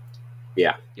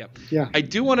 Yeah. Yep. Yeah. I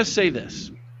do want to say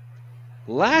this.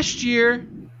 Last year,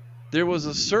 there was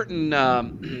a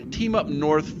certain Team Up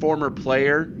North former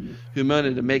player who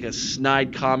wanted to make a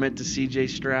snide comment to C.J.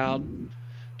 Stroud. Do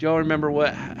y'all remember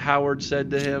what Howard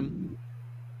said to him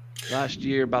last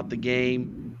year about the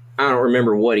game? I don't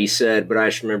remember what he said, but I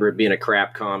just remember it being a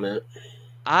crap comment.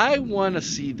 I want to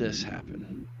see this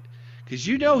happen because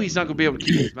he's not going to be able to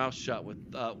keep his mouth shut with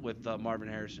Marvin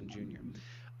Harrison Jr.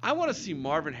 I want to see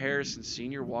Marvin Harrison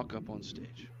Sr. walk up on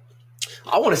stage.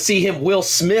 I want to see him Will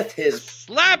Smith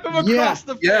slap him across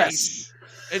the face.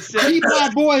 And say, keep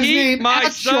my boy's name my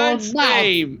out son's your mouth.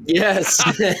 name. Yes.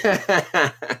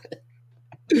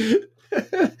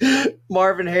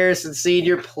 Marvin Harrison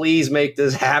Sr., please make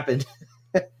this happen.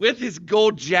 With his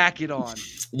gold jacket on.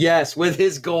 Yes, with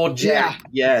his gold jacket.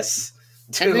 Yeah. Yes.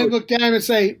 Dude. And then look down and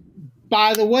say,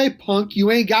 by the way, punk,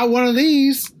 you ain't got one of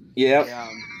these. Yep.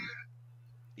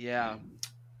 Yeah.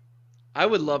 I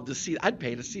would love to see. I'd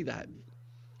pay to see that.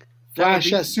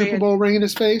 Flash that Super Bowl ring in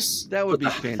his face. That would be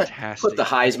fantastic. Put the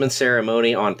Heisman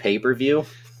ceremony on pay-per-view.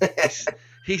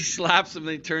 He slaps him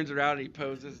and he turns around and he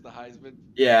poses the Heisman.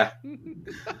 Yeah.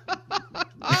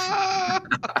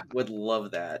 Would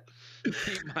love that.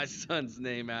 Keep my son's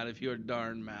name out of your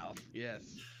darn mouth. Yes.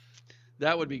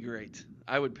 That would be great.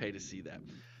 I would pay to see that.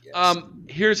 Yes.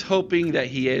 Here's hoping that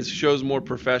he shows more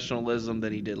professionalism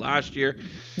than he did last year.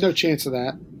 No chance of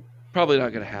that. Probably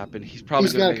not going to happen. He's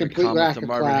probably going to make a comment to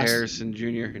Marvin Harrison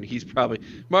Jr. and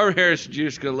Marvin Harrison Jr.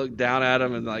 is going to look down at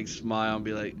him and like smile and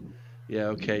be like, "Yeah,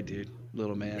 okay, dude,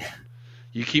 little man.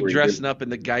 You keep dressing up in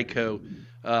the Geico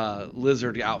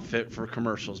lizard outfit for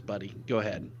commercials, buddy. Go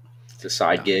ahead." It's a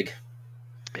side gig.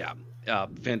 Yeah,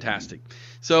 fantastic.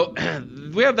 So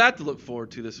we have that to look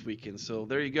forward to this weekend. So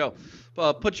there you go.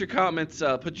 Put your comments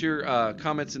in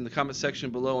the comment section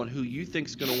below on who you think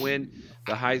is going to win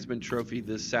the Heisman Trophy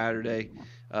this Saturday.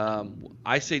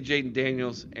 I say Jaden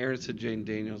Daniels. Aaron said Jaden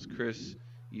Daniels. Chris,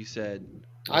 you said.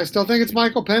 I still think it's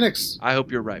Michael Penix. I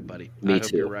hope you're right, buddy. Me I hope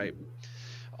too. You're right.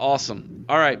 Awesome.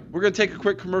 All right, we're going to take a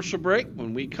quick commercial break.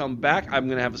 When we come back, I'm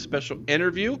going to have a special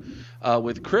interview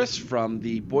with Chris from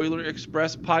the Boiler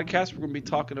Express podcast. We're going to be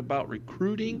talking about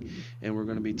recruiting, and we're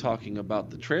going to be talking about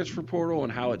the transfer portal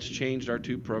and how it's changed our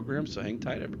two programs. So hang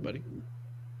tight, everybody.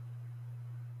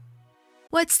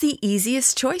 What's the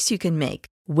easiest choice you can make?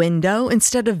 Window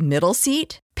instead of middle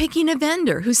seat? Picking a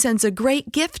vendor who sends a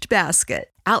great gift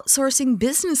basket? Outsourcing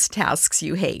business tasks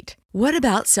you hate? What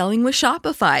about selling with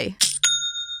Shopify?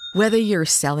 Whether you're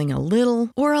selling a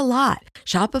little or a lot,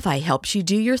 Shopify helps you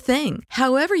do your thing,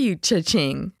 however you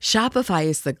cha-ching. Shopify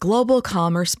is the global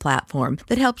commerce platform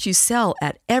that helps you sell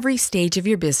at every stage of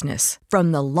your business.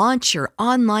 From the launch your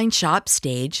online shop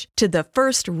stage to the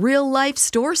first real-life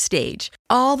store stage,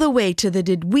 all the way to the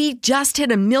did we just hit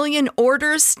 1 million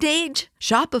orders stage.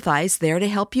 Shopify's there to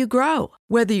help you grow.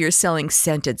 Whether you're selling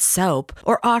scented soap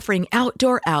or offering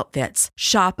outdoor outfits,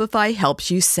 Shopify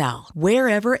helps you sell.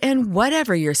 Wherever and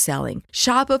whatever you're selling,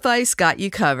 Shopify's got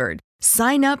you covered.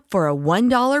 Sign up for a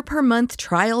 $1 per month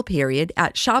trial period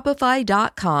at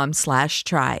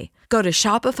shopify.com/try. Go to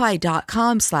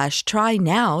shopify.com/try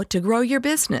now to grow your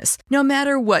business, no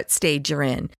matter what stage you're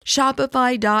in.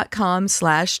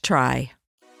 Shopify.com/try.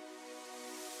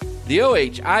 The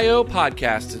OHIO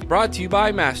podcast is brought to you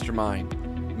by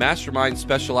Mastermind. Mastermind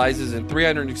specializes in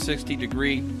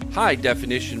 360-degree,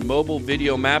 high-definition mobile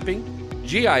video mapping,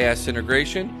 GIS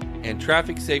integration, and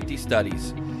traffic safety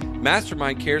studies.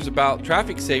 Mastermind cares about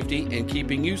traffic safety and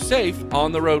keeping you safe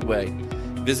on the roadway.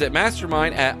 Visit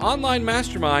Mastermind at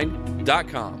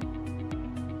onlinemastermind.com.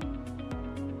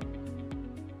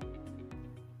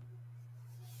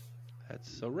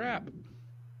 That's a wrap.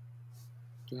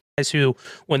 Guys who,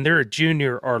 when they're a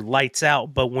junior, are lights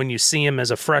out, but when you see them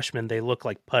as a freshman, they look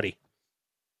like putty.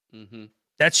 Mm-hmm.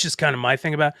 That's just kind of my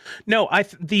thing about it. No,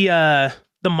 the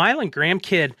Mylan Graham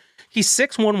kid, he's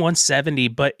 6'1", 170,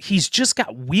 but he's just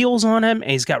got wheels on him,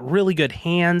 and he's got really good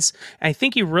hands. And I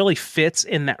think he really fits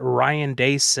in that Ryan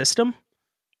Day system.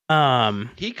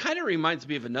 He kind of reminds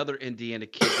me of another Indiana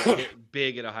kid that hit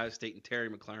big at Ohio State, and Terry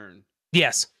McLaren.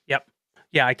 Yes. Yep.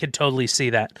 Yeah, I could totally see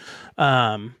that.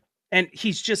 And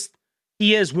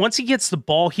once he gets the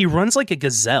ball, he runs like a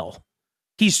gazelle.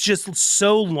 He's just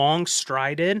so long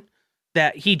strided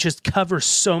that he just covers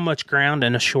so much ground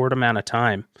in a short amount of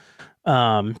time.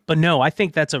 But no, I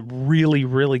think that's a really,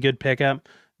 really good pickup.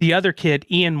 The other kid,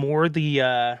 Ian Moore, he's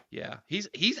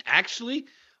actually,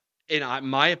 in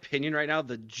my opinion right now,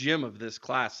 the gem of this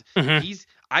class. Mm-hmm.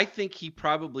 I think he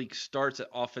probably starts at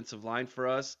offensive line for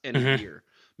us in a year.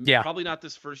 Yeah. Probably not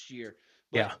this first year.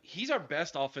 But he's our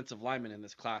best offensive lineman in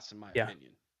this class, in my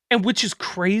opinion. And which is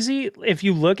crazy, if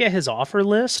you look at his offer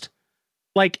list,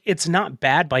 like, it's not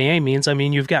bad by any means. I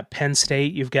mean, you've got Penn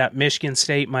State, you've got Michigan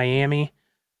State, Miami.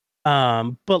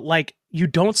 But, like, you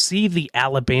don't see the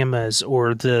Alabamas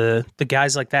or the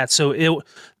guys like that. So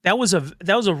that was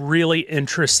a really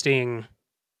interesting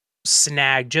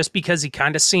snag, just because he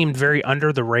kind of seemed very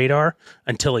under the radar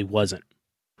until he wasn't.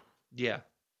 Yeah.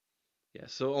 Yeah,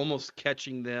 so almost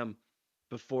catching them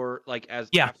before, like,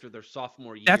 after their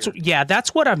sophomore year.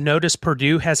 That's what I've noticed.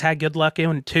 Purdue has had good luck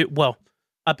in too. Well,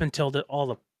 up until all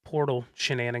the portal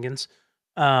shenanigans,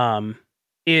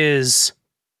 is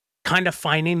kind of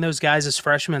finding those guys as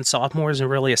freshmen and sophomores and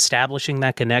really establishing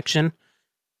that connection,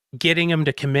 getting them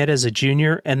to commit as a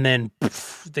junior, and then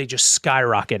they just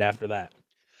skyrocket after that.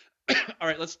 All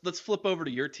right, let's flip over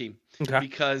to your team,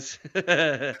 because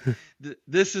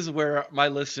this is where my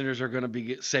listeners are going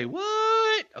to say,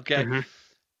 "What?" Okay. Mm-hmm.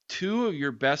 2 of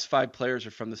your best 5 players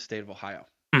are from the state of Ohio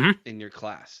in your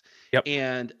class. Yep.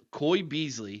 And Coy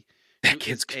Beasley, that who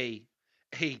kid's is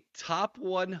a top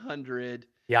 100,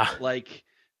 like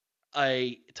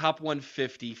a top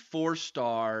 150,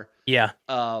 4-star. Yeah.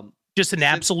 Just an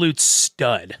absolute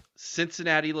stud.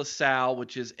 Cincinnati LaSalle,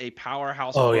 which is a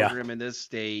powerhouse program in this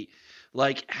state.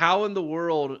 Like, how in the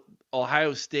world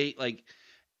Ohio State, like,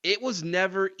 it was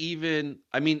never even,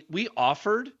 I mean, we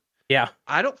offered. Yeah.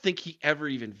 I don't think he ever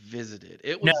even visited.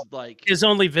 It was like his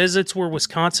only visits were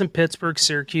Wisconsin, Pittsburgh,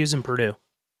 Syracuse, and Purdue.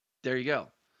 There you go.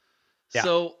 Yeah.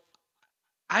 So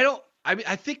I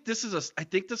think this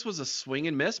was a swing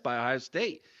and miss by Ohio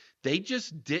State. They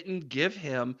just didn't give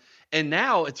him, and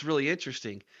now it's really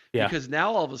interesting because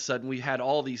now all of a sudden we had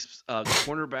all these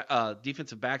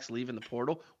defensive backs leaving the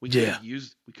portal. We could have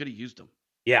used them.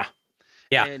 Yeah.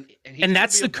 Yeah. And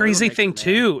that's the crazy thing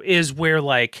too, is where,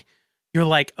 like, you're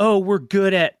like, oh, we're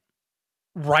good at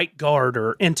right guard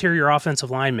or interior offensive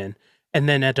lineman. And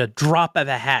then at a drop of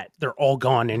a hat, they're all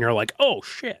gone. And you're like, oh,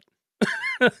 shit.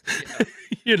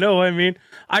 You know what I mean?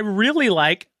 I really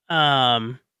like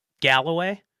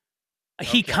Galloway.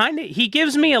 Okay. He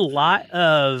gives me a lot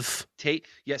of... So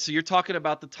you're talking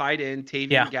about the tight end,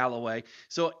 Tavian Galloway.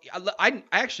 So I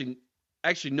actually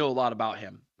know a lot about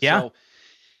him. Yeah. So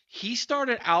he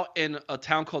started out in a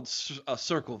town called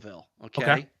Circleville,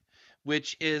 okay?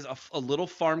 Which is a little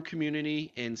farm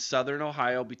community in southern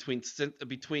Ohio between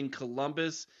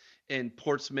Columbus and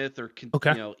Portsmouth or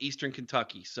eastern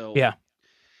Kentucky. So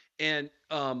and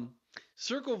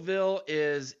Circleville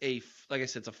is like I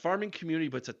said, it's a farming community,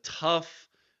 but it's a tough,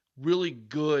 really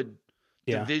good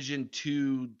Division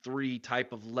 2-3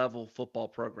 type of level football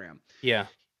program. Yeah.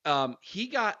 He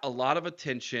got a lot of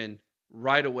attention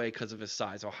right away because of his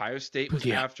size. Ohio State was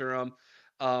after him.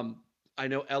 I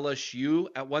know LSU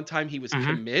at one time he was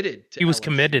committed to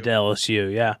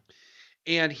LSU, yeah.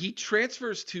 And he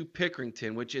transfers to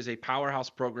Pickerington, which is a powerhouse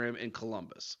program in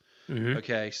Columbus. Mm-hmm.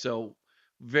 Okay, so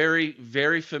very,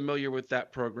 very familiar with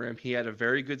that program. He had a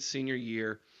very good senior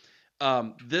year.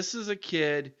 This is a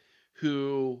kid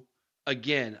who,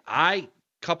 again, a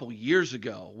couple years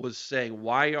ago was saying,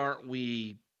 why aren't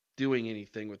we doing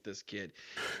anything with this kid?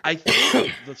 I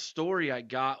think the story I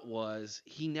got was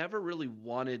he never really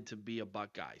wanted to be a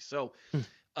Buckeye. So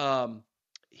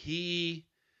he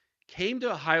came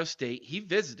to Ohio State. He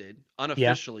visited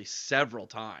unofficially several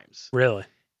times. Really?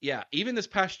 Yeah. Even this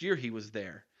past year, he was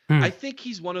there. I think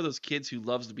he's one of those kids who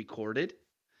loves to be courted.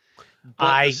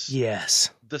 Yes.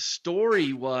 The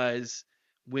story was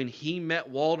when he met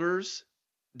Walters,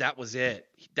 that was it.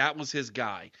 That was his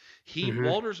guy.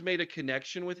 Walters made a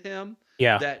connection with him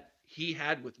that he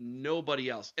had with nobody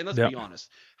else. And let's be honest,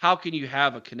 how can you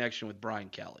have a connection with Brian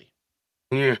Kelly?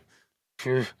 Him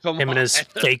and his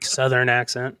fake Southern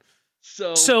accent.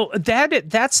 So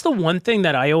that's the one thing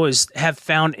that I always have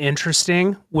found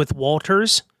interesting with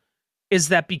Walters is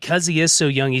that because he is so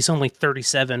young, he's only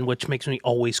 37, which makes me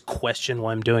always question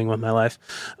what I'm doing with my life.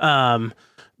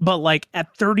 But like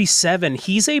at 37,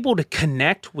 he's able to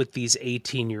connect with these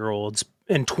 18-year-olds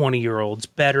and 20-year-olds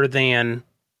better than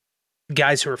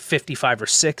guys who are 55 or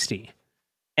 60.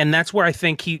 And that's where I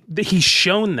think he's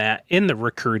shown that in the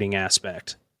recruiting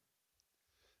aspect.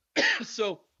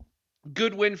 So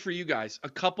good win for you guys. A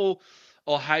couple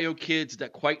Ohio kids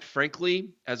that, quite frankly,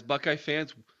 as Buckeye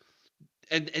fans,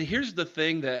 and here's the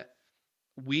thing that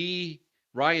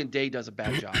Ryan Day does a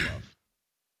bad job of.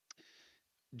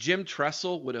 Jim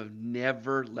Tressel would have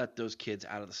never let those kids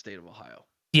out of the state of Ohio.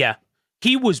 Yeah.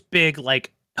 He was big,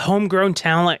 like homegrown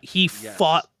talent. He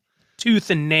fought tooth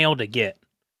and nail to get.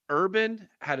 Urban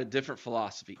had a different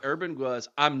philosophy. Urban was,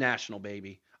 I'm national,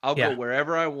 baby. I'll go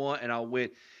wherever I want and I'll win.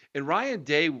 And Ryan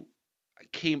Day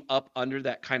came up under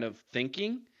that kind of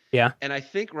thinking. Yeah. And I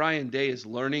think Ryan Day is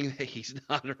learning that he's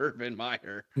not Urban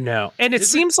Meyer. No. And it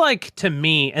seems like, to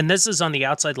me, and this is on the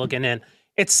outside looking in,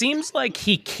 it seems like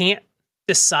he can't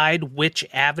decide which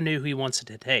avenue he wants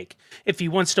to take. If he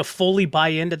wants to fully buy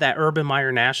into that Urban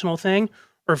Meyer national thing,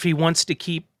 or if he wants to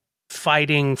keep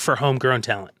fighting for homegrown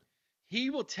talent. He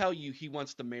will tell you he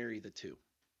wants to marry the two.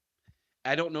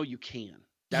 I don't know you can.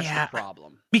 That's the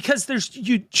problem. Because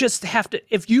you just have to,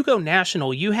 if you go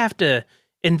national, you have to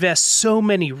invest so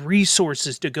many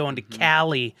resources to go into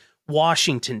Cali,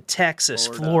 Washington, Texas,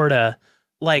 Florida,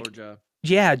 like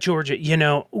Georgia,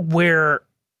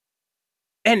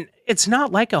 and it's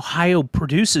not like Ohio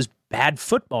produces bad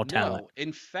football talent. No,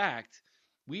 in fact,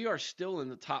 we are still in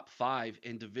the top 5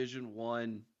 in Division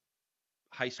I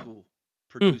high school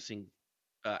producing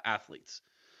athletes.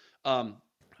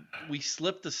 We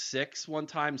slipped to 6th one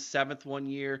time, 7th one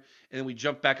year, and then we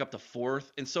jumped back up to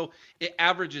 4th. And so it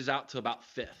averages out to about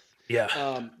 5th.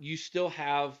 Yeah. You still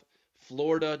have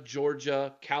Florida,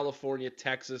 Georgia, California,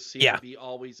 Texas seem to be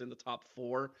always in the top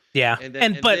 4. Yeah.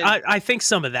 I think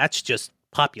some of that's just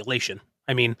population.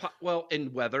 I mean,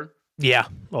 and weather. Yeah.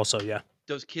 Also, yeah.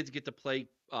 Those kids get to play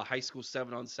high school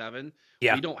 7-on-7.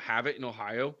 Yeah. We don't have it in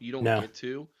Ohio. You don't get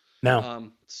to.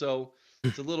 No. So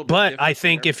it's a little bit But I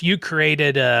think if you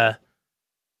created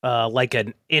like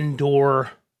an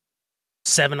indoor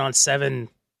 7-on-7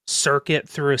 circuit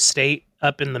through a state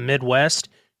up in the Midwest,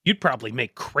 you'd probably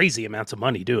make crazy amounts of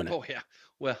money doing it. Oh yeah.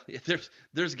 Well,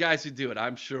 there's guys who do it.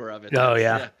 I'm sure of it. Oh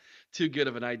yeah. Too good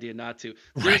of an idea not to.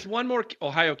 There's one more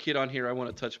Ohio kid on here I want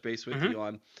to touch base with you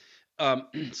on.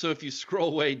 So if you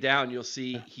scroll way down, you'll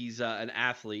see he's an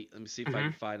athlete. Let me see if I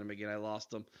can find him again. I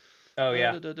lost him. Oh,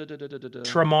 yeah.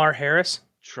 Tramar Harris?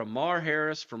 Tramar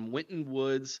Harris from Winton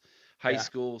Woods High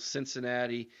School,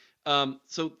 Cincinnati.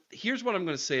 So here's what I'm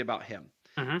going to say about him.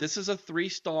 This is a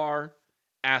 3-star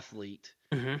athlete.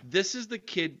 This is the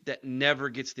kid that never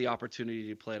gets the opportunity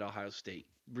to play at Ohio State,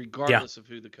 regardless of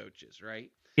who the coach is, right?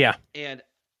 Yeah. And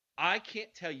I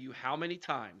can't tell you how many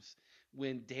times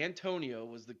when D'Antonio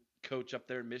was the coach up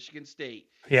there in Michigan State,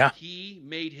 he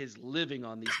made his living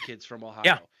on these kids from Ohio.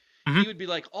 Yeah. He would be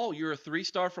like, "Oh, you're a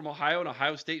 3-star from Ohio, and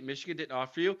Ohio State and Michigan didn't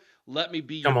offer you. Let me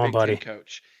be your Big Ten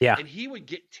coach." Yeah. And he would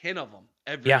get 10 of them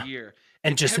every year.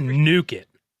 And just nuke it.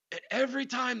 And every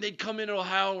time they'd come into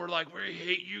Ohio, we're like, "We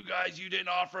hate you guys. You didn't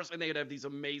offer us." And they'd have these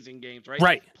amazing games, right?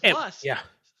 Right. Plus,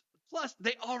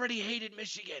 they already hated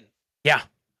Michigan. Yeah.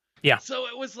 Yeah. So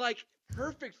it was like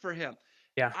perfect for him.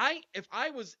 Yeah. If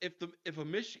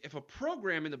a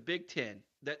program in the Big Ten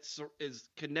that is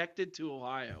connected to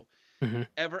Ohio,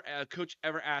 a coach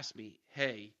ever asked me,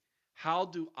 "Hey, how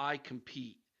do I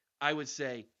compete?" I would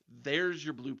say, "There's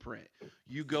your blueprint.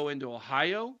 You go into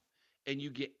Ohio and you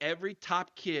get every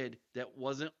top kid that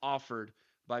wasn't offered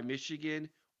by Michigan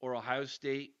or Ohio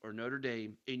State or Notre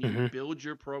Dame, and you build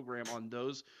your program on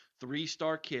those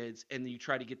 3-star kids, and then you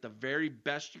try to get the very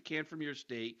best you can from your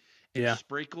state, and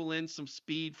sprinkle in some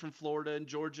speed from Florida and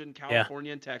Georgia and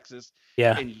California and Texas,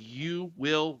 and you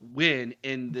will win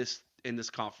in this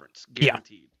conference,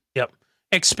 guaranteed." Yep.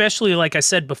 Especially, like I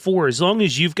said before, as long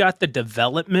as you've got the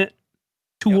development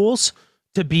tools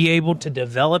to be able to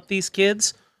develop these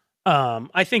kids,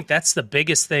 I think that's the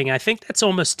biggest thing. I think that's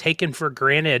almost taken for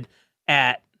granted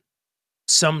at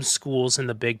some schools in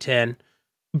the Big Ten,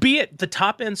 be it the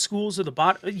top end schools or the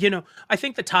bottom. I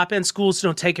think the top end schools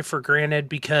don't take it for granted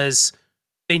because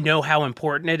they know how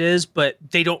important it is, but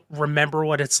they don't remember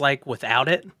what it's like without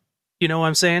it. You know what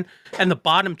I'm saying? And the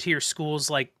bottom tier schools,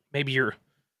 like maybe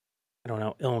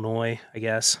Illinois, I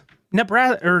guess.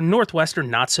 Nebraska or Northwestern,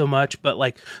 not so much, but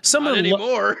like some not of the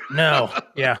anymore. No,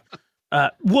 yeah.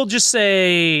 We'll just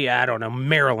say, I don't know,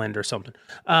 Maryland or something.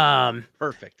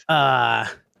 Perfect.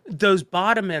 Those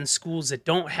bottom end schools that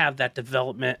don't have that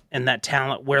development and that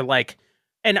talent where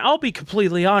and I'll be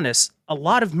completely honest, a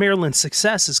lot of Maryland's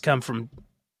success has come from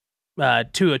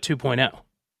Tua 2.0.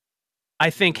 I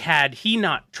think had he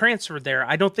not transferred there,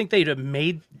 I don't think they'd have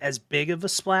made as big of a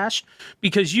splash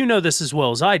because you know this as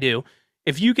well as I do.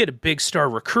 If you get a big star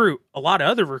recruit, a lot of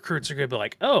other recruits are going to be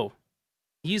like, oh,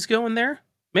 he's going there?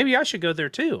 Maybe I should go there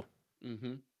too.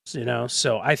 Mm-hmm.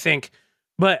 So I think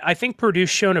Purdue's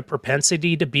shown a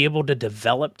propensity to be able to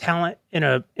develop talent in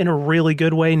a really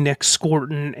good way. Nick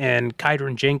Scorton and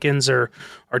Kyron Jenkins are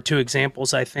two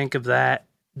examples, I think, of that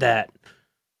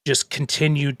just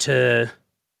continue to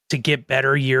get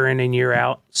better year in and year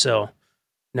out. So,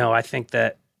 no, I think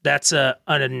that's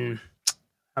how do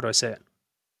I say it?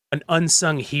 An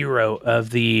unsung hero of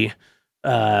the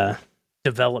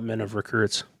development of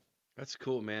recruits. That's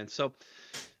cool, man. So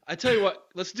I tell you what,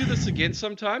 let's do this again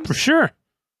sometime. For sure.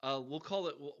 We'll call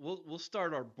it. We'll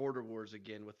start our border wars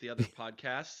again with the other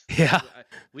podcasts. Yeah,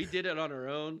 we did it on our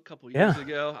own a couple years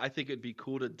ago. I think it'd be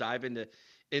cool to dive into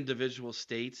individual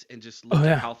states and just look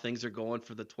at how things are going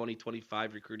for the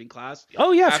 2025 recruiting class.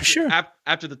 Oh yeah, for sure.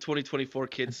 After the 2024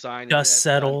 kids sign, dust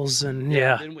settles, and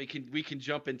then we can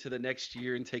jump into the next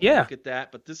year and take a look at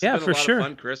that. But this has been a lot of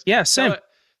fun, Chris. Yeah, same.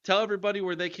 Tell everybody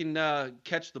where they can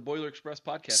catch the Boiler Express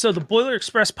podcast. So the Boiler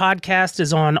Express podcast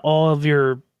is on all of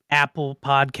your Apple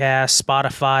Podcasts,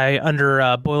 Spotify,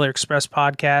 under Boiler Express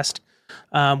Podcast.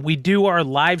 We do our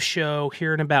live show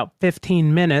here in about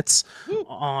 15 minutes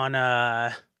on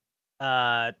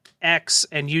X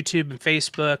and YouTube and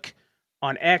Facebook.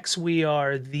 On X, we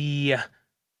are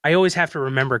I always have to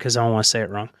remember because I don't want to say it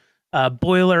wrong.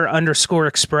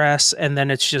 Boiler_Express, and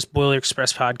then it's just Boiler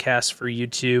Express Podcast for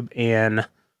YouTube and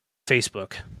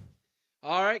Facebook.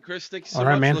 All right, Chris, thank you so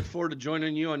much. Man. Look forward to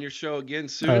joining you on your show again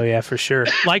soon. Oh, yeah, for sure.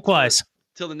 Likewise.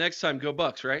 Till the next time, go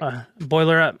Bucks, right?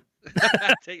 Boiler up.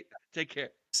 Take care.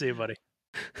 See you, buddy.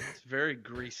 It's very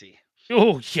greasy.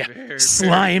 Oh, yeah. Very,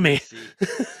 slimy.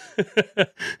 Very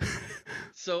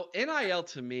so NIL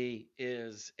to me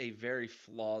is a very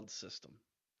flawed system.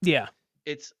 Yeah.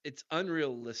 It's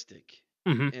unrealistic.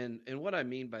 Mm-hmm. And what I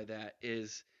mean by that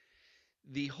is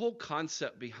the whole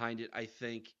concept behind it, I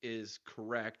think, is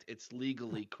correct. It's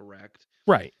legally correct.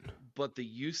 Right. But the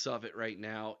use of it right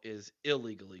now is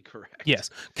illegally correct.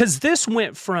 Yes. Because this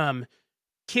went from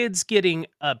kids getting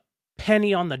a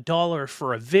penny on the dollar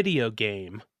for a video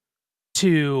game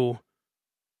to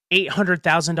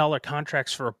 $800,000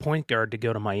 contracts for a point guard to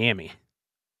go to Miami.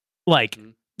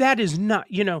 That is not,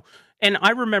 and I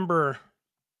remember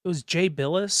it was Jay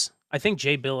Billis. I think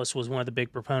Jay Billis was one of the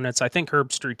big proponents. I think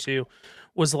Herbstreit too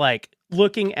was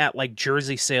looking at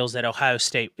jersey sales at Ohio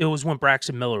State. It was when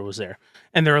Braxton Miller was there.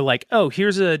 And they were like, oh,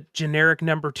 here's a generic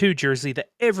number 2 jersey that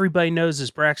everybody knows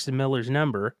is Braxton Miller's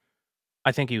number.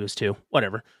 I think he was 2,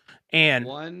 whatever. And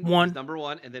one number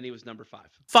 1, and then he was number 5.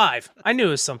 5. I knew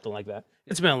it was something like that.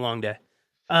 It's been a long day.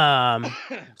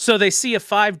 So they see a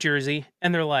 5 jersey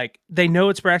and they're like, they know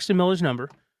it's Braxton Miller's number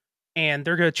and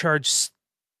they're going to charge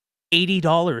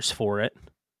 $80 for it,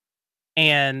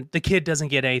 and the kid doesn't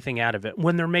get anything out of it.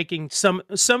 When they're making some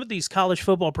of these college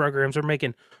football programs are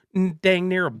making dang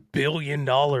near $1 billion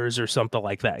or something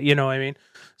like that. You know what I mean?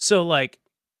 So I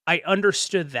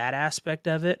understood that aspect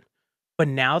of it, but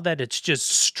now that it's just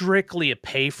strictly a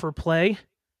pay for play,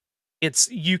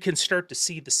 you can start to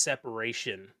see the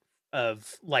separation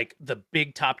of the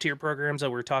big top tier programs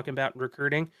that we're talking about in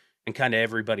recruiting and kind of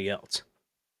everybody else.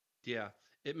 Yeah.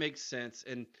 It makes sense.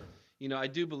 And, I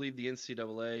do believe the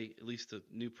NCAA, at least the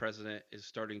new president, is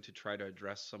starting to try to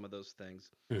address some of those things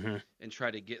and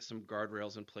try to get some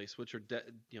guardrails in place, which are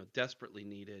desperately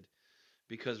needed.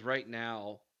 Because right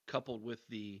now, coupled with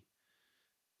the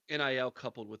NIL,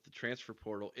 coupled with the transfer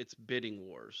portal, it's bidding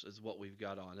wars is what we've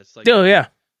got on. It's oh, yeah.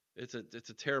 It's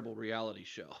a terrible reality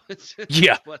show. It's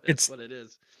what it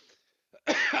is.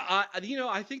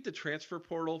 I think the transfer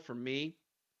portal for me,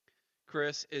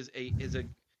 Chris,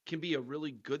 can be a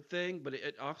really good thing, but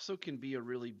it also can be a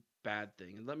really bad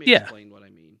thing. And let me explain what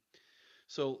I mean.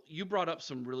 So you brought up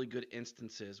some really good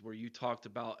instances where you talked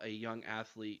about a young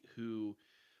athlete who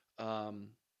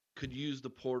could use the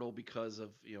portal because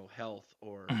of, health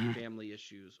or family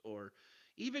issues or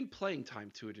even playing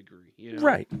time to a degree,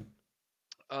 Right.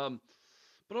 But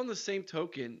on the same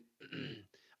token,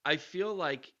 I feel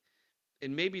like,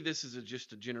 and maybe this is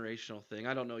just a generational thing.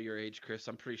 I don't know your age, Chris.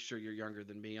 I'm pretty sure you're younger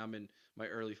than me. I'm in my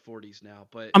early 40s now,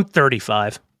 but I'm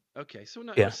 35. Okay, so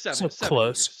not Yeah, seven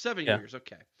close. years. 7 Yeah. years,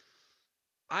 okay.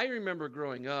 I remember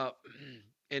growing up,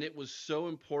 and it was so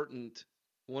important.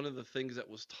 One of the things that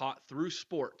was taught through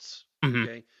sports.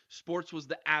 Okay, sports was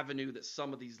the avenue that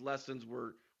some of these lessons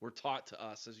were taught to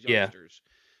us as youngsters.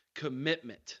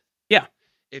 Commitment. Yeah.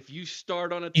 If you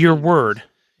start on a team, your word.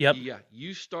 Yep. Yeah,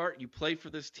 you play for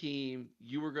this team.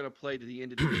 You were going to play to the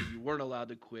end of the year. You weren't allowed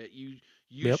to quit.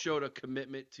 You showed a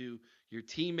commitment to your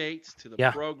teammates, to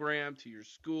the program, to your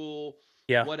school,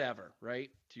 whatever, right?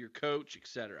 To your coach,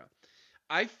 etc.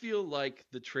 I feel like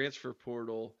the transfer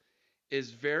portal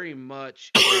is very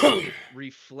much a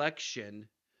reflection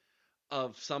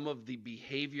of some of the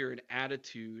behavior and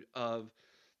attitude of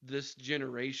this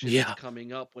generation that's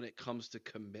coming up when it comes to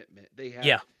commitment. They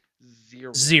have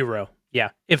zero. Yeah.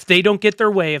 If they don't get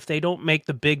their way, if they don't make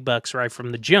the big bucks right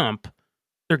from the jump,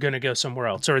 they're going to go somewhere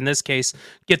else. Or in this case,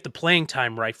 get the playing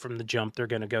time right from the jump, they're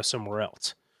going to go somewhere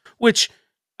else. Which,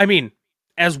 I mean,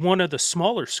 as one of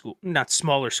the not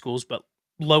smaller schools, but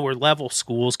lower level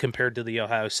schools compared to the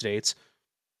Ohio States,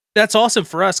 that's awesome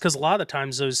for us because a lot of the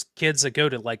times those kids that go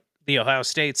to like the Ohio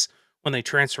States, when they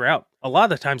transfer out, a lot of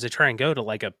the times they try and go to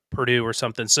like a Purdue or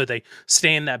something. So they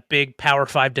stay in that big Power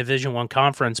 5 Division I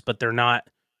conference, but they're not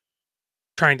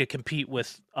trying to compete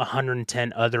with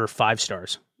 110 other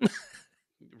 5-stars.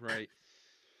 Right.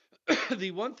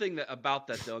 The one thing about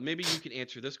that though, and maybe you can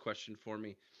answer this question for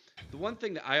me. The one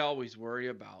thing that I always worry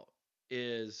about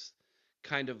is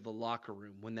kind of the locker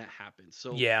room when that happens.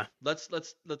 So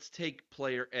let's take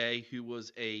player A, who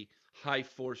was a high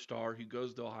 4-star, who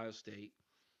goes to Ohio State,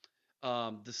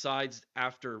 decides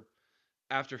after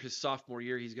his sophomore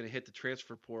year he's going to hit the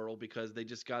transfer portal because they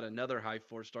just got another high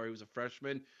 4-star who was a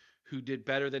freshman who did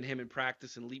better than him in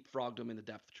practice and leapfrogged him in the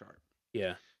depth chart.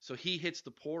 Yeah. So he hits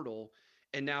the portal,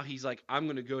 and now he's like, I'm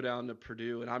going to go down to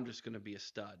Purdue, and I'm just going to be a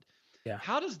stud. Yeah.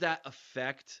 How does that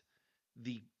affect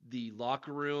the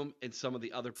locker room and some of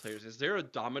the other players? Is there a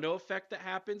domino effect that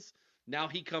happens? Now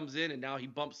he comes in, and now he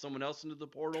bumps someone else into the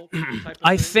portal type of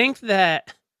I thing? think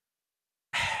that...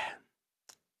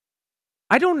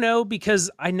 I don't know, because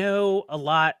I know a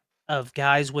lot of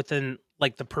guys within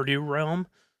like the Purdue realm.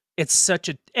 It's such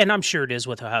a, and I'm sure it is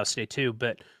with Ohio State too,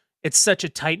 but it's such a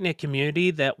tight-knit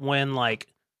community that when like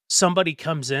somebody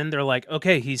comes in, they're like,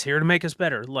 okay, he's here to make us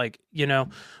better. Like,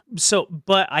 so,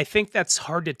 but I think that's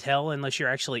hard to tell unless you're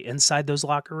actually inside those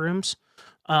locker rooms.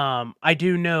 I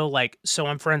do know, like, so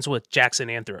I'm friends with Jackson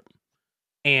Anthrop,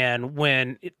 and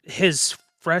when his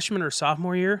freshman or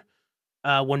sophomore year,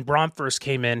 when Braun first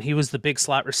came in, he was the big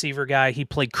slot receiver guy. He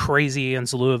played crazy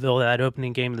against Louisville that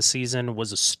opening game of the season,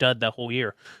 was a stud that whole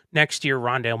year. Next year,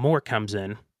 Rondale Moore comes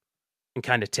in and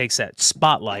kind of takes that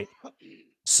spotlight.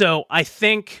 So I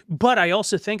think, but I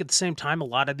also think at the same time, a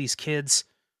lot of these kids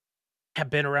have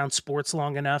been around sports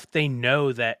long enough. They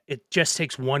know that it just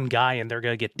takes one guy and they're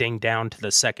going to get dinged down to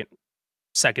the second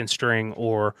string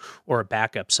or a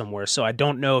backup somewhere. So I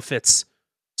don't know if it's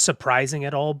surprising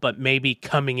at all, but maybe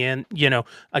coming in,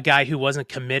 a guy who wasn't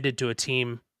committed to a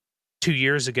team 2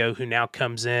 years ago who now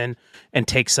comes in and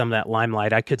takes some of that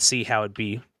limelight. I could see how it'd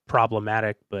be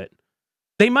problematic, but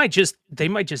they might just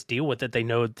deal with it. They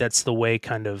know that's the way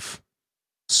kind of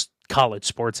college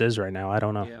sports is right now. I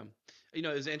don't know. Yeah. It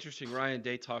was interesting. Ryan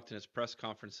Day talked in his press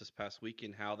conference this past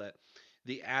weekend how that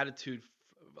the attitude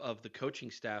of the coaching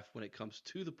staff when it comes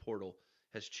to the portal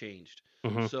has changed.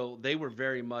 Mm-hmm. So they were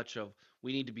very much of,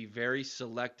 we need to be very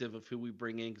selective of who we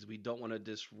bring in because we don't want to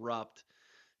disrupt,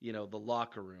 the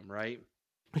locker room, right?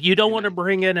 You don't want to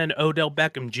bring in an Odell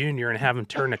Beckham Jr. and have him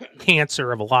turn a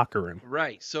cancer of a locker room.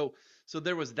 Right. So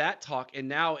there was that talk, and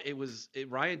now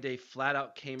Ryan Day flat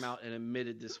out came out and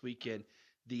admitted this weekend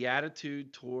the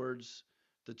attitude towards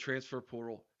the transfer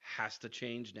portal has to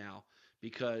change now,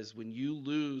 because when you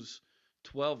lose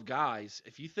 12 guys,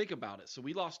 if you think about it, so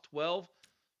we lost 12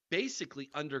 basically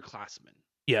underclassmen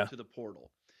to the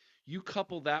portal. You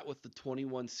couple that with the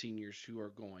 21 seniors who are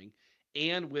going,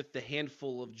 and with the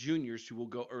handful of juniors who will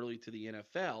go early to the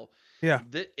NFL. Yeah.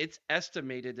 It's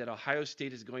estimated that Ohio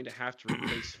State is going to have to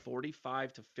replace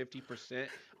 45 to 50%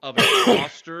 of its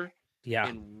roster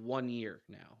in 1 year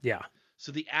now. Yeah.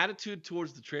 So the attitude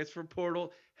towards the transfer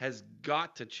portal has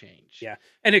got to change. Yeah.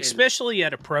 And especially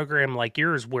at a program like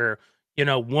yours where,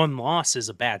 one loss is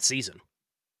a bad season.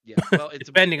 Yeah, well, it's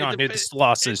depending on who the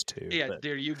loss is to. Yeah, but.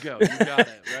 There you go. You got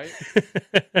it,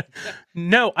 right?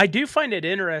 No, I do find it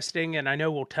interesting, and I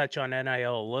know we'll touch on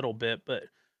NIL a little bit, but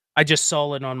I just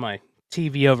saw it on my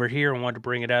TV over here and wanted to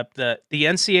bring it up. The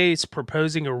NCAA is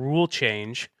proposing a rule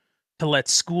change to let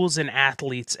schools and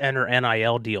athletes enter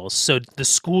NIL deals. So the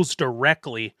schools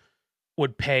directly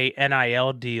would pay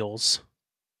NIL deals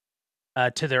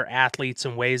to their athletes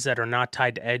in ways that are not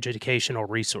tied to educational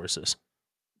resources.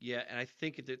 Yeah, and I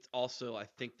think it's also, I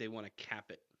think they want to cap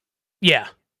it. Yeah.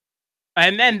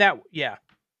 And then that, yeah.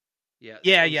 Yeah.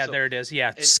 There it is.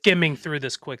 Yeah, skimming through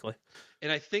this quickly.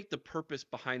 And I think the purpose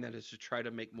behind that is to try to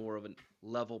make more of a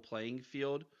level playing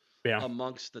field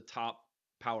amongst the top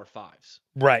Power Fives.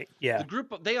 Right, yeah.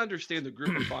 They understand the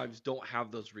group of fives don't have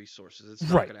those resources.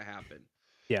 It's not going to happen.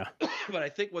 Yeah. But I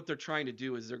think what they're trying to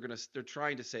do is they're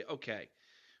trying to say, okay,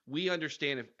 we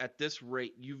understand if at this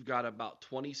rate you've got about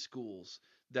 20 schools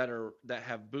that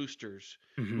have boosters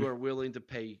who are willing to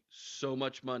pay so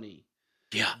much money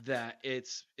that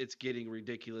it's getting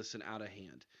ridiculous and out of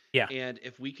hand. Yeah. And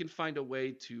if we can find a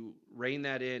way to rein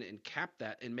that in and cap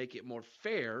that and make it more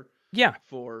fair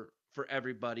for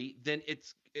everybody, then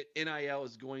NIL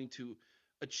is going to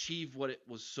achieve what it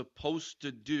was supposed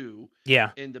to do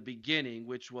in the beginning,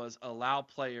 which was allow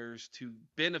players to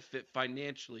benefit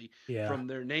financially from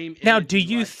their name. Now, do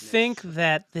you think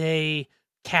that they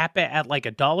cap it at like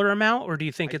a dollar amount, or do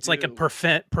you think it's like a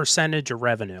percentage of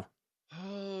revenue?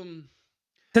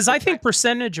 Because I think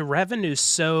percentage of revenue is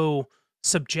so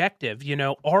subjective. You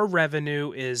know, our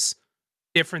revenue is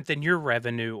different than your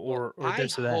revenue, or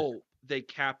this or that. I hope they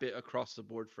cap it across the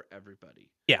board for everybody.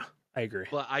 Yeah, I agree.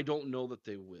 But I don't know that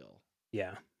they will.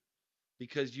 Yeah.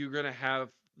 Because you're going to have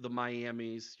the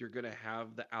Miamis, you're going to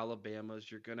have the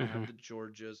Alabamas, you're going to have the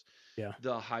Georgias,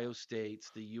 the Ohio States,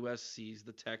 the USCs,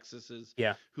 the Texases,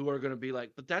 who are going to be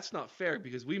like, but that's not fair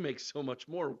because we make so much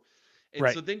more.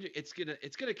 And so then it's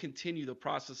gonna continue the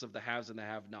process of the haves and the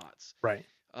have-nots. Right.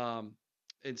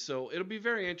 And so it'll be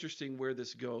very interesting where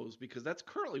this goes because that's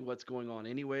currently what's going on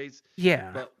anyways. Yeah.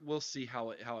 But we'll see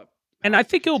how it and I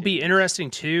think it'll be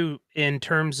interesting too in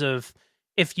terms of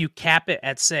if you cap it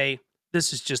at, say,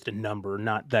 this is just a number,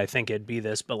 not that I think it'd be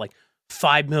this, but like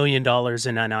 $5 million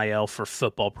in NIL for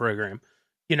football program.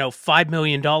 You know, $5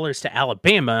 million to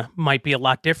Alabama might be a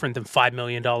lot different than $5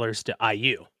 million to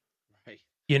IU. Right.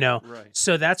 You know,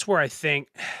 so that's where I think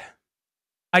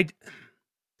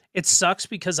it sucks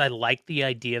because I liked the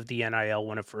idea of the NIL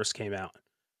when it first came out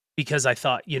because I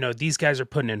thought, you know, these guys are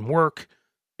putting in work.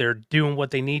 They're doing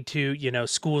what they need to, you know,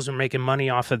 schools are making money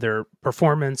off of their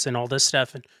performance and all this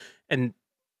stuff. And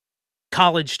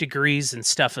college degrees and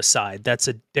stuff aside, that's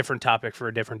a different topic for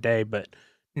a different day. But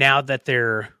now that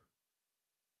they're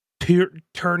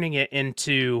turning it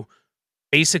into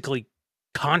basically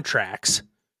contracts,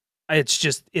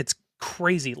 it's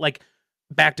crazy. Like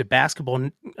back to basketball,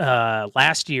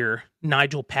 last year,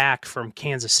 Nigel Pack from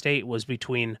Kansas State was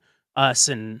between us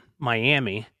and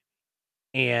Miami.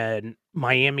 And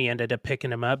Miami ended up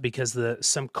picking him up because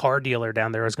some car dealer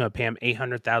down there was going to pay him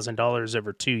 $800,000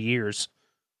 over 2 years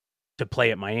to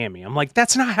play at Miami. I'm like,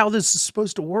 that's not how this is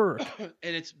supposed to work. And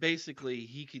it's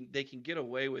basically they can get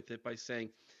away with it by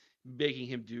making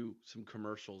him do some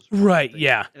commercials. Right.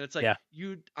 Yeah. And it's like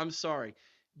I'm sorry,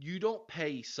 you don't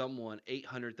pay someone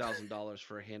 $800,000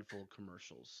 for a handful of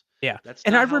commercials. Yeah. That's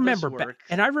and not I how remember this works.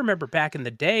 And I remember back in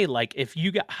the day, like if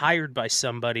you got hired by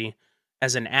somebody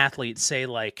as an athlete, say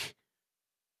like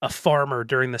a farmer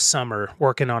during the summer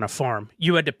working on a farm,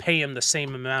 you had to pay him the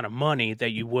same amount of money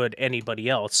that you would anybody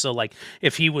else. So like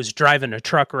if he was driving a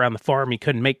truck around the farm, he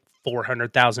couldn't make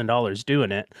 $400,000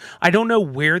 doing it. I don't know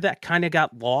where that kind of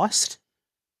got lost,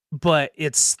 but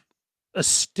it's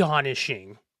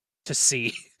astonishing to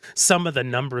see some of the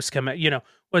numbers come out. You know,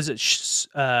 was it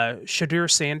Shadur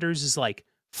Sanders is like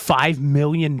 $5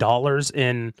 million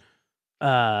in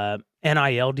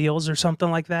NIL deals or something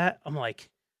like that. I'm like,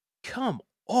 come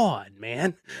on,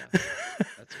 man. Yeah,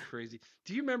 that's crazy.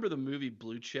 Do you remember the movie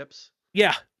Blue Chips?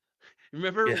 Yeah.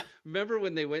 Remember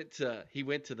when he went to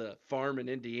the farm in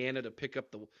Indiana to pick up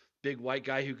the big white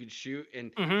guy who could shoot,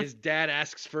 and his dad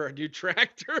asks for a new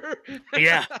tractor?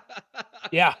 Yeah.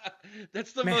 Yeah.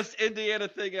 That's the most Indiana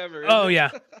thing ever. Oh,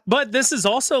 yeah. But this is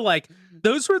also like,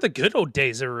 those were the good old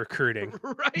days of recruiting.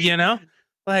 Right. You know?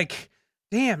 Like,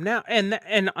 damn, now. And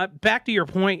back to your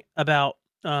point about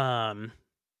the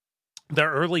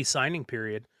early signing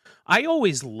period. I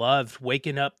always loved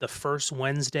waking up the first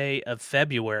Wednesday of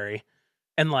February.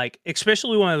 And like,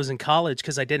 especially when I was in college,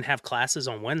 because I didn't have classes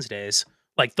on Wednesdays,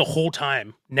 like the whole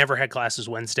time, never had classes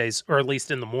Wednesdays, or at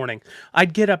least in the morning.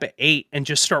 I'd get up at 8 and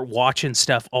just start watching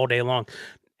stuff all day long.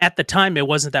 at the time, it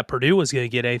wasn't that Purdue was going to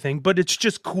get anything, but it's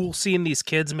just cool seeing these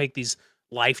kids make these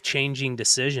life-changing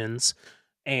decisions.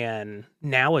 And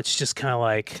now it's just kind of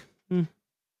like,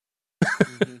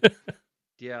 Mm-hmm.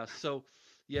 Yeah. So,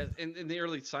 yeah, in the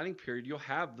early signing period, you'll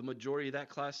have the majority of that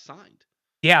class signed.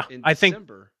 Yeah, in I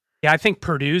December. I think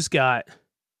Purdue's got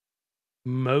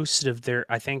most of their.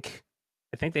 I think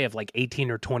they have like 18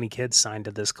 or 20 kids signed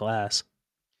to this class.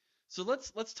 So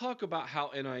let's talk about how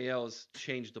NIL has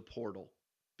changed the portal.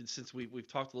 Since we've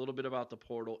talked a little bit about the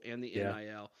portal and the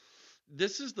NIL,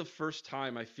 this is the first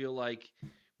time I feel like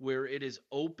where it is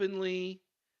openly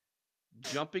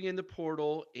jumping in the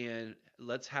portal and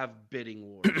let's have bidding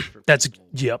wars for That's people.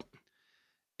 Yep.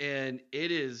 And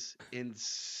it is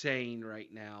insane right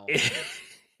now.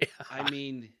 Yeah. I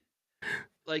mean,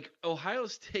 like Ohio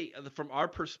State, from our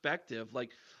perspective,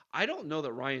 like I don't know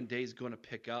that Ryan Day is going to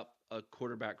pick up a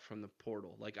quarterback from the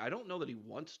portal. Like I don't know that he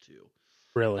wants to.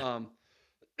 Really?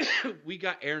 We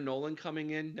got Aaron Nolan coming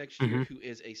in next year, who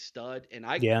is a stud, and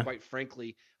quite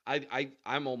frankly,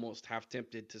 I'm almost half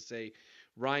tempted to say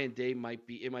Ryan Day might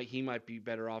be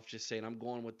better off just saying I'm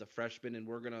going with the freshman, and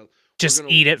we're gonna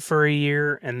eat it for a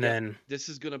year, and then this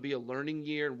is gonna be a learning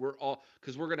year, and we're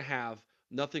gonna have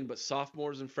nothing but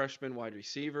sophomores and freshmen wide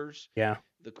receivers. Yeah,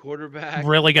 the quarterback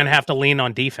really gonna have to lean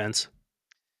on defense,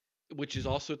 which is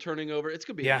also turning over. It's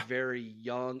gonna be a very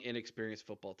young, inexperienced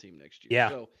football team next year. Yeah,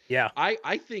 so yeah,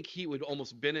 I think he would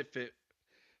almost benefit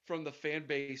from the fan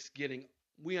base getting.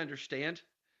 We understand.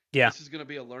 Yeah. This is going to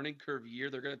be a learning curve year.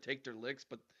 They're going to take their licks,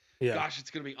 but gosh, it's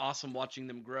going to be awesome watching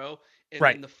them grow. And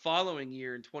then the following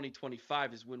year in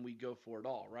 2025 is when we go for it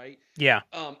all, right? Yeah.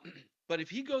 But if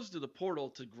he goes to the portal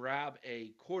to grab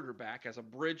a quarterback as a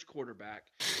bridge quarterback,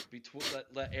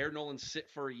 let Aaron Nolan sit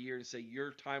for a year and say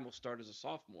your time will start as a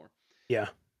sophomore. Yeah.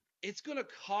 It's going to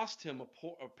cost him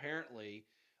apparently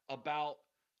about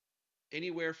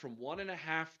anywhere from $1.5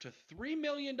 to $3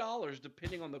 million,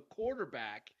 depending on the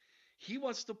quarterback he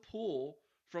wants to pull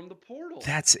from the portal.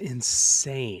 That's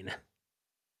insane.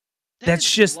 That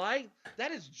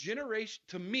is generation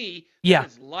to me. Yeah.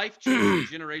 That is life-changing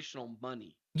generational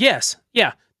money. Yes.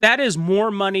 Yeah. That is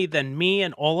more money than me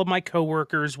and all of my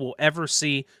coworkers will ever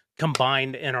see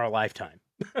combined in our lifetime.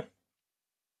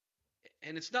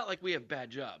 And it's not like we have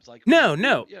bad jobs. Like no.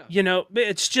 Yeah. You know,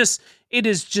 it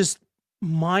is just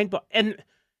mind-boggling.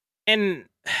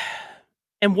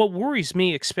 And what worries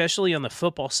me, especially on the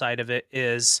football side of it,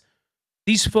 is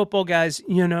these football guys,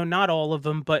 you know, not all of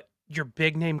them, but your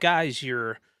big name guys,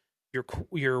 your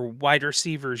wide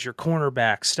receivers, your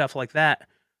cornerbacks, stuff like that.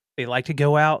 They like to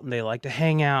go out and they like to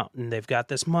hang out, and they've got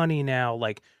this money now.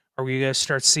 Like, are we going to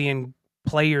start seeing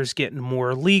players getting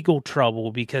more legal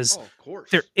trouble because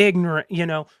they're ignorant? You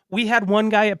know, we had one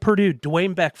guy at Purdue,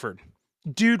 Dwayne Beckford.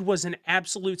 Dude was an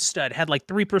absolute stud, had like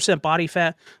 3% body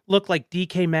fat, looked like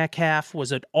DK Metcalf,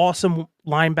 was an awesome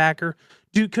linebacker.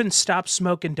 Dude couldn't stop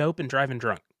smoking dope and driving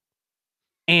drunk.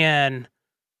 And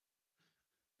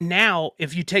now,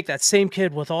 if you take that same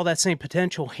kid with all that same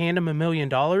potential, hand him $1 million,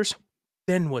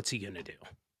 then what's he going to do?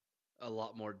 A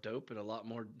lot more dope and a lot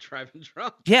more driving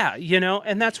drunk. Yeah, you know,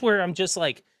 and that's where I'm just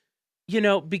like, you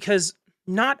know, because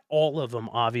not all of them,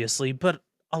 obviously, but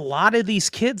a lot of these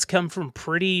kids come from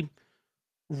pretty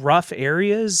rough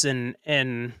areas and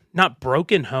not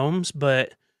broken homes,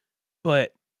 but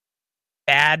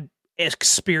bad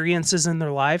experiences in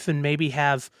their life, and maybe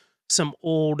have some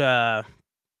old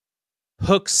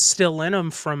hooks still in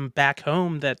them from back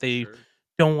home that they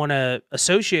don't want to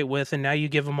associate with. And now you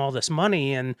give them all this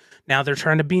money, and now they're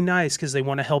trying to be nice because they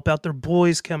want to help out their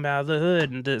boys come out of the hood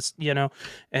and this, you know,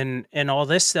 and all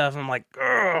this stuff. I'm like,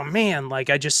 oh man, like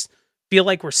I just feel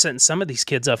like we're setting some of these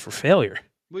kids up for failure.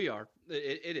 We are.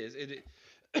 It is. It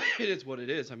is what it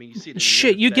is. I mean, you see.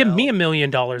 Shit, you give me $1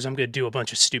 million, I'm going to do a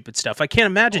bunch of stupid stuff. I can't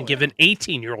imagine giving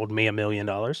 18-year-old me $1 million.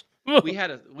 We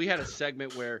had a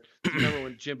segment where, do you remember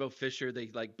when Jimbo Fisher, they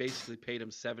like basically paid him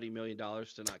 $70 million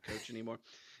to not coach anymore,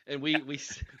 and we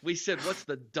said, what's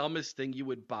the dumbest thing you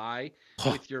would buy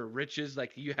with your riches?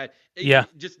 Like you had,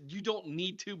 you don't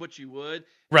need to, but you would.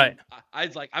 Right. I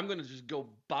was like, I'm gonna just go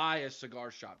buy a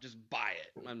cigar shop, just buy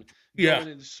it. I'm going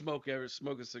and smoke a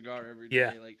cigar every day.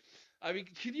 Yeah. Like, I mean,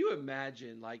 can you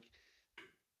imagine? Like,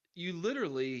 you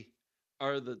literally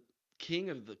are the king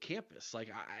of the campus. Like,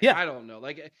 I don't know.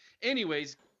 Like,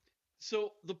 anyways,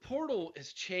 so the portal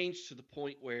has changed to the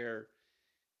point where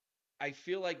I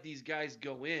feel like these guys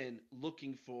go in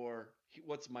looking for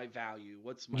what's my value,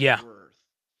 what's my worth.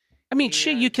 I mean,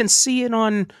 shit, you can see it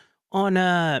on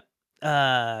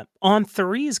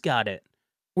Three's got it,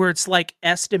 where it's like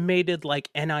estimated like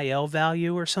NIL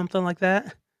value or something like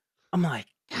that. I'm like,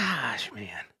 gosh,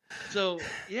 man. So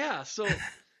yeah, so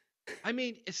I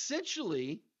mean,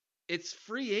 essentially, it's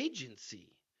free agency.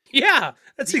 Yeah,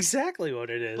 that's exactly what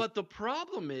it is. But the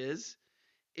problem is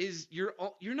you're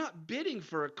not bidding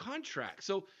for a contract.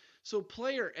 So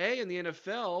player A in the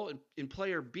NFL and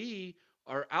player B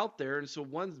are out there, and so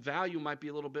one's value might be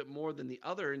a little bit more than the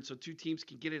other, and so two teams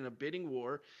can get in a bidding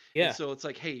war. Yeah. And so it's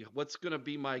like, hey, what's going to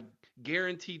be my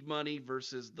guaranteed money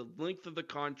versus the length of the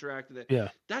contract? Yeah.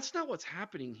 That's not what's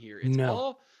happening here. It's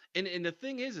all and the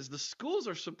thing is the schools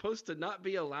are supposed to not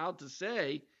be allowed to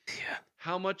say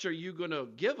how much are you going to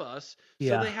give us?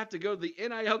 So they have to go to the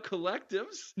NIL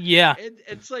collectives. Yeah. And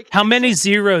it's like, how many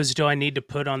zeros do I need to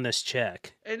put on this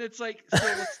check? And it's like,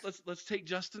 so let's take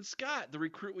Justin Scott, the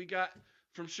recruit we got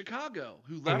from Chicago,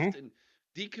 who left and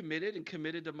decommitted and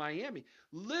committed to Miami.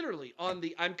 Literally on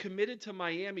the "I'm committed to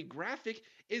Miami" graphic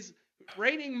is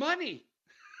raining money.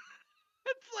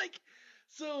 It's like,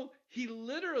 so he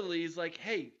literally is like,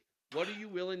 hey, what are you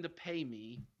willing to pay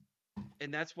me?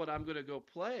 And that's what I'm going to go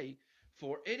play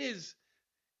for. It is,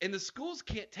 and the schools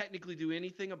can't technically do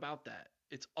anything about that.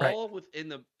 It's all within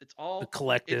the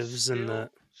collectives and the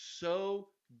so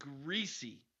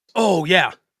greasy. Oh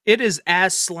yeah, it is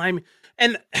as slimy.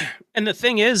 And the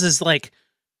thing is like,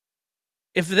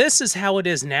 if this is how it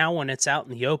is now when it's out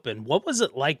in the open, what was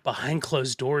it like behind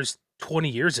closed doors 20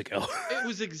 years ago? It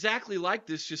was exactly like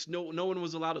this. Just no one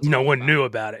was allowed to. No one knew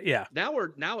about it. Yeah. Now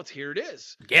it's here. It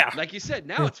is. Yeah. Like you said,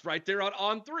 now it's right there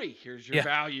on 3. Here's your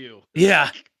value.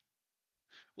 Yeah.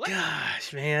 What?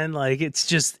 Gosh, man, like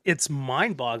it's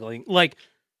mind boggling. Like,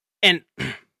 and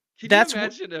can that's you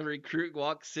imagine a recruit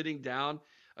sitting down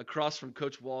across from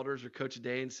Coach Walters or Coach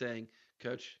Day and saying,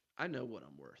 "Coach, I know what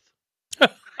I'm worth."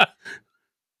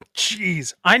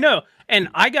 Jeez, I know. And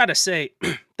I got to say,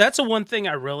 that's the one thing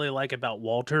I really like about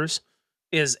Walters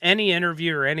is any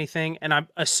interview or anything, and I'm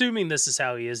assuming this is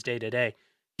how he is day to day,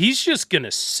 he's just going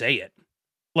to say it.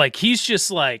 Like, he's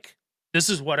just like, this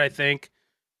is what I think.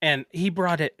 And he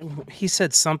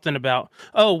said something about,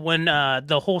 when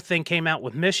the whole thing came out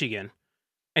with Michigan,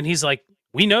 and he's like,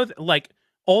 we know that, like,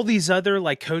 all these other,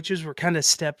 like, coaches were kind of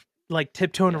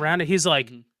tiptoeing around it. He's like,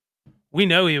 we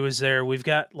know he was there. We've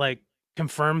got, like,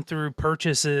 confirmed through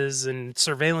purchases and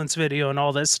surveillance video and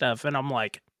all this stuff. And I'm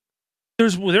like, there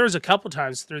was a couple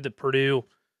times through the Purdue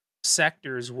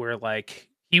sectors where, like,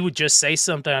 he would just say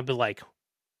something. I'd be like,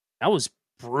 that was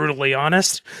brutally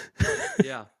honest.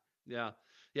 Yeah.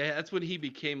 That's when he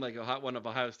became like one of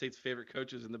Ohio State's favorite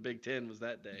coaches in the Big Ten. Was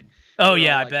that day? Oh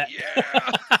yeah, I bet. Yeah.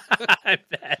 I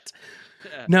bet.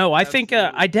 Yeah, no, I think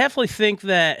I definitely think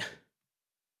that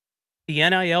the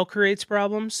NIL creates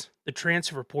problems. The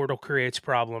transfer portal creates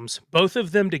problems. Both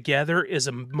of them together is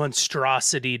a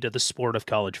monstrosity to the sport of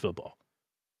college football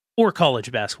or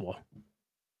college basketball.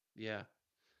 Yeah.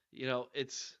 I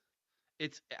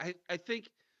think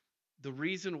the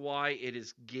reason why it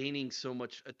is gaining so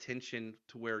much attention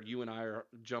to where you and I are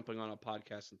jumping on a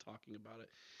podcast and talking about it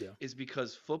is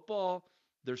because football,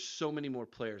 there's so many more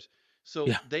players. So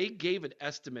they gave an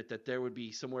estimate that there would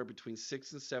be somewhere between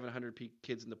 600 and 700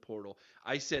 kids in the portal.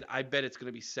 I said, I bet it's going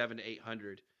to be 700 to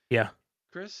 800. Yeah.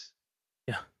 Chris?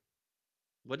 Yeah.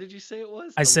 What did you say it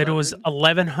was? I said it was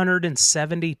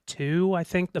 1,172, I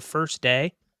think, the first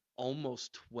day.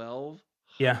 Almost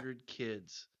 1,200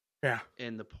 kids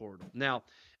in the portal. Now,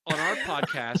 on our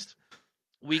podcast,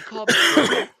 we call the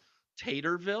portal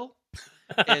Taterville.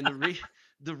 And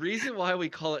the reason why we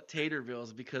call it Taterville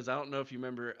is because I don't know if you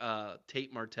remember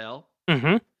Tate Martell.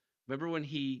 Mm-hmm. Remember when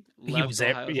he left was there?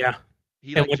 Ohio? Yeah.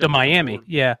 He went to Miami.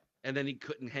 Yeah. And then he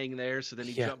couldn't hang there, so then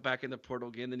he jumped back in the portal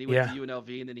again. Then he went to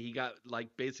UNLV, and then he got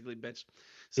basically benched.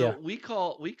 So we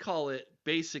call it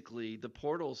basically the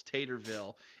portal's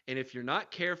Taterville. And if you're not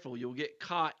careful, you'll get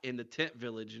caught in the tent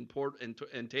village in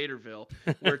Taterville,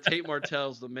 where Tate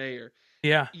Martell's the mayor.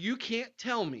 Yeah. You can't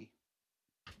tell me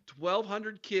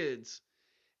 1,200 kids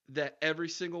that every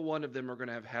single one of them are going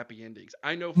to have happy endings.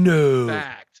 I know for a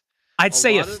fact. I'd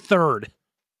say a third.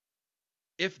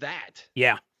 If that.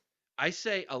 Yeah. I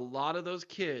say a lot of those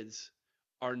kids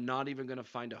are not even going to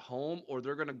find a home, or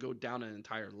they're going to go down an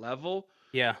entire level.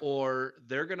 Yeah. Or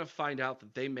they're going to find out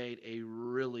that they made a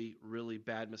really, really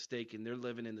bad mistake, and they're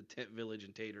living in the tent village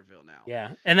in Taterville now.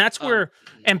 Yeah. And that's where,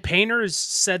 and Painters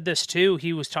said this too.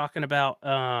 He was talking about,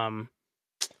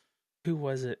 who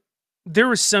was it? There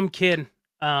was some kid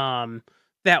that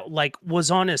was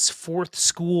on his 4th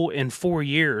school in 4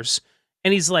 years.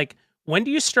 And he's like, when do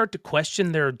you start to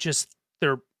question their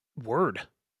word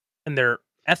and their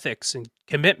ethics and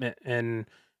commitment and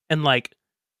like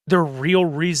their real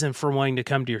reason for wanting to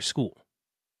come to your school?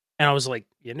 And I was like,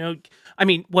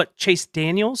 Chase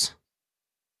Daniels,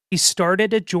 he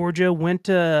started at Georgia, went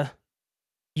to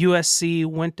USC,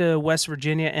 went to West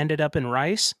Virginia, ended up in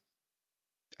Rice.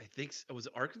 I think was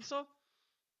it Arkansas?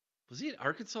 Was he at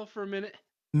Arkansas for a minute?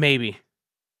 Maybe.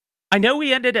 I know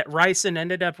he ended at Rice and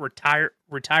ended up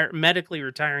medically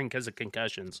retiring because of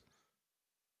concussions.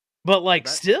 But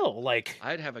still,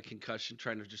 I'd have a concussion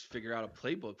trying to just figure out a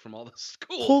playbook from all the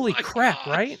schools. Holy crap,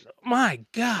 right? My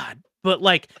God. But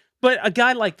a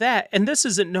guy like that, and this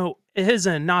isn't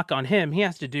a knock on him. He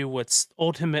has to do what's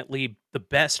ultimately the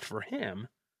best for him.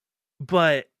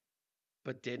 But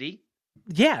did he?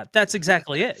 Yeah, that's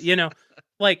exactly it.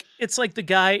 It's like the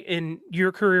guy in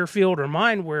your career field or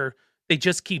mine where they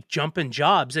just keep jumping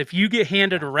jobs. If you get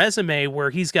handed a resume where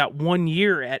he's got 1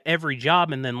 year at every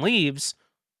job and then leaves,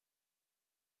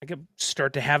 I could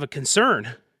start to have a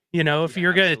concern. If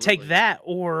you're going to take that,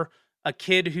 or a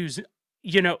kid who's,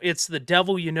 it's the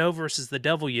devil you know versus the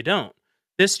devil you don't.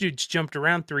 This dude's jumped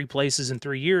around 3 places in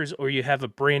 3 years, or you have a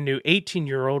brand new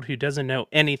 18-year-old who doesn't know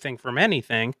anything from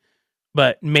anything,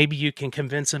 but maybe you can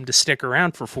convince him to stick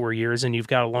around for 4 years and you've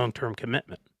got a long-term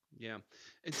commitment. Yeah.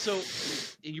 And so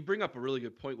you bring up a really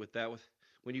good point with that,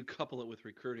 when you couple it with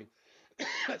recruiting.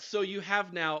 So you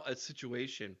have now a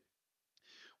situation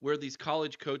where these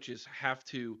college coaches have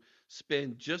to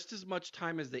spend just as much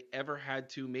time as they ever had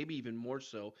to, maybe even more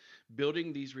so,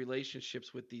 building these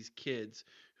relationships with these kids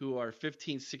who are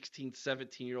 15, 16,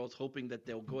 17-year-olds, hoping that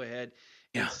they'll go ahead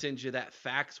and send you that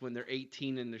fax when they're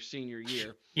 18 in their senior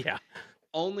year. Yeah.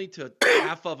 Only to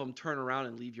half of them turn around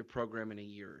and leave your program in a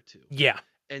year or two. Yeah.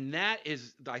 And that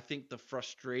is, I think, the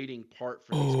frustrating part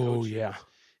for these coaches. Yeah.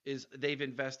 Is they've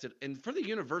invested, and for the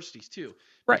universities too,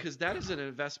 right? Because that is an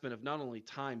investment of not only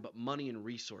time but money and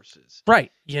resources.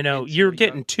 Right. You're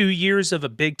getting 2 years of a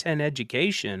Big Ten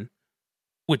education,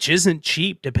 which isn't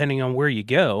cheap depending on where you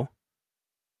go,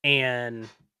 and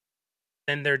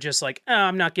then they're just like, "Oh,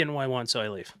 I'm not getting what I want, so I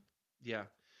leave." Yeah.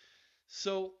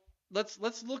 So let's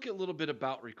look at a little bit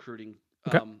about recruiting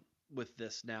with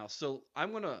this now. So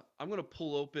I'm gonna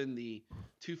pull open the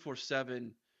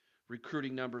 247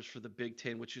 recruiting numbers for the Big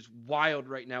Ten, which is wild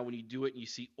right now when you do it and you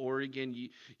see Oregon,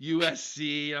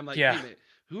 USC. And I'm like, wait a minute,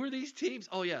 who are these teams?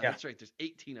 Oh, yeah, that's right. There's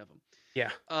 18 of them.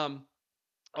 Yeah.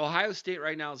 Ohio State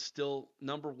right now is still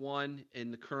number 1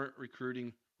 in the current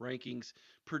recruiting rankings.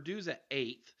 Purdue's at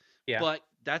 8th. Yeah. But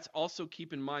that's also,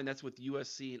 keep in mind, that's with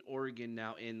USC and Oregon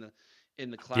now in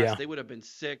the class. Yeah. They would have been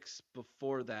 6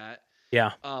 before that.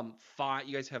 Yeah. 5.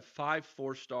 You guys have 5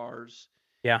 4-stars.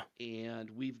 Yeah. And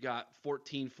we've got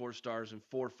 14 4-stars and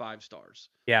 4 5-stars.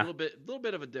 Yeah. A little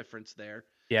bit of a difference there.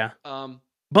 Yeah.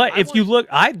 But if you look,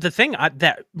 the thing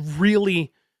that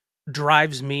really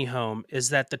drives me home is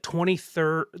that the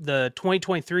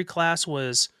 2023 class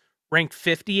was ranked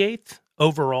 58th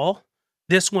overall.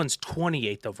 This one's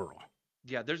 28th overall.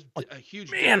 Yeah, there's a huge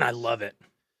difference. I love it.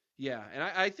 Yeah, and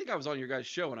I think I was on your guys'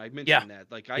 show and I mentioned that.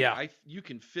 You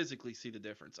can physically see the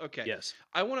difference. Okay. Yes.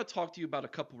 I want to talk to you about a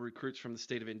couple recruits from the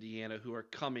state of Indiana who are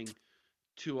coming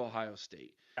to Ohio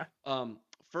State. Yeah.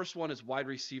 First one is wide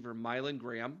receiver Mylan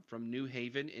Graham from New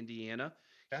Haven, Indiana.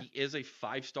 Yeah. He is a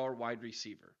 5-star wide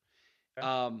receiver.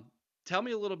 Yeah. Tell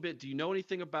me a little bit. Do you know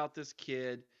anything about this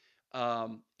kid?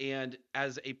 And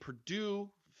as a Purdue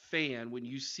fan, when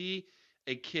you see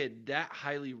a kid that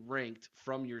highly ranked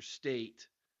from your state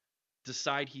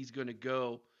decide he's going to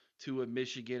go to a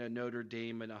Michigan, a Notre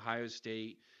Dame, an Ohio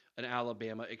State, an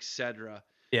Alabama, etc.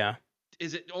 Yeah.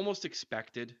 Is it almost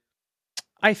expected?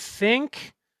 I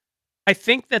think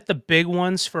that the big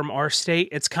ones from our state,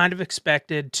 it's kind of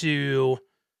expected to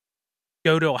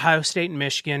go to Ohio State and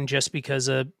Michigan just because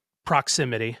of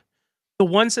proximity. The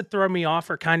ones that throw me off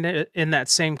are kind of in that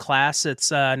same class. It's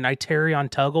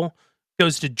Nitarion Tuggle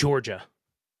goes to Georgia.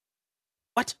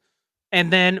 What?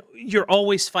 And then you're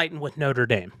always fighting with Notre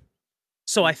Dame.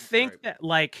 So I think that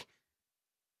like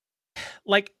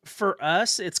for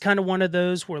us, it's kind of one of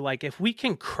those where if we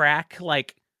can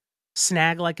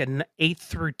snag an 8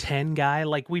 through 10 guy,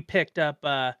 we picked up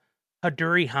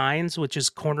Haduri Hines, which is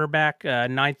cornerback,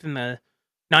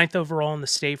 9th overall in the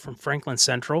state from Franklin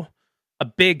Central, a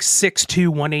big 6'2",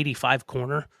 185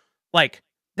 corner.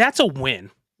 That's a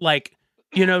win.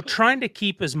 Trying to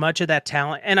keep as much of that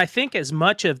talent. And I think as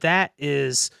much of that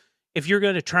is, if you're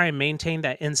going to try and maintain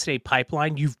that in-state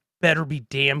pipeline, you've better be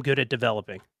damn good at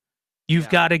developing. You've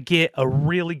got to get a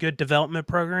really good development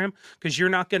program because you're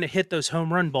not going to hit those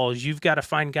home run balls. You've got to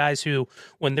find guys who,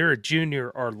 when they're a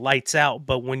junior, are lights out,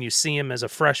 but when you see them as a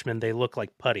freshman, they look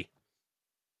like putty.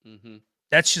 Mm-hmm.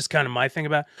 That's just kind of my thing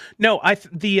about it. No,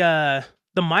 the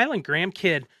Mylan Graham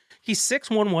kid, he's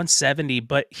 6'1", 170,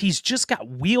 but he's just got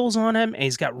wheels on him, and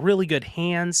he's got really good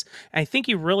hands. And I think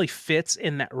he really fits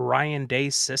in that Ryan Day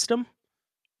system.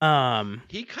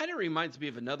 He kind of reminds me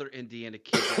of another Indiana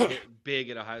kid that hit big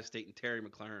at Ohio State and Terry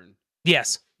McLaurin.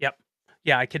 Yes. Yep.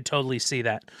 Yeah, I could totally see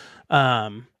that.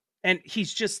 And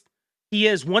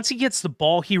once he gets the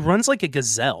ball, he runs like a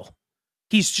gazelle.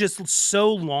 He's just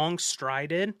so long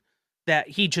strided that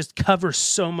he just covers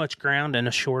so much ground in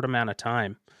a short amount of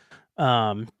time.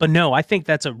 But no, I think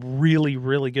that's a really,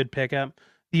 really good pickup.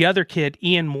 The other kid,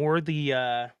 Ian Moore, he's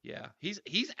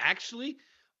actually,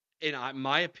 in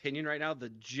my opinion right now, the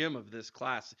gem of this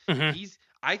class.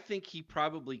 I think he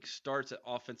probably starts at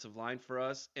offensive line for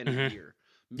us in a year.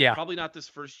 Yeah. Probably not this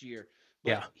first year,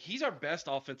 but he's our best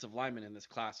offensive lineman in this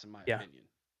class, in my opinion.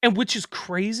 And which is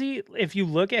crazy, if you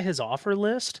look at his offer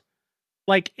list,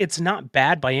 like, it's not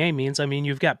bad by any means. I mean,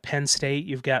 you've got Penn State,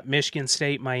 you've got Michigan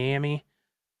State, Miami,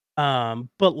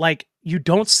 but like, you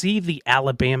don't see the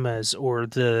Alabamas or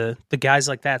the guys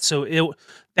like that. So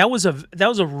that was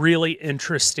a really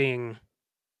interesting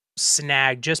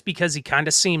snag, just because he kind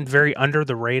of seemed very under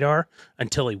the radar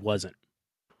until he wasn't.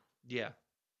 Yeah.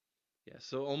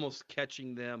 So almost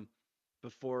catching them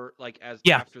before, like,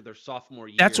 after their sophomore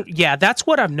year. That's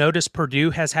what I've noticed. Purdue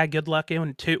has had good luck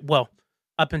in too. Well,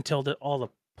 up until all the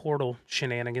portal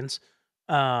shenanigans,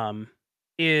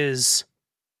 is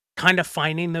kind of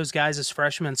finding those guys as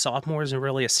freshmen and sophomores and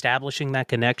really establishing that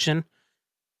connection,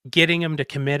 getting them to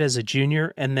commit as a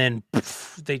junior, and then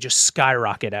they just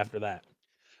skyrocket after that.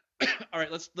 All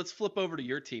right, let's flip over to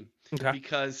your team,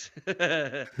 because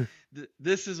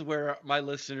this is where my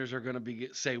listeners are going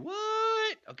to say,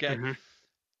 what? Okay.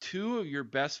 Two of your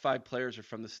best 5 players are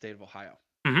from the state of Ohio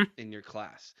in your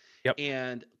class. Yep.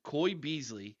 And Coy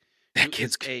Beasley, that who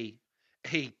kid's is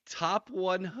a top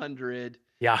 100,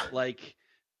 like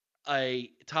a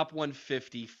top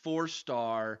 150,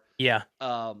 4-star. Yeah.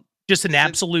 Just an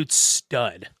absolute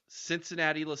stud.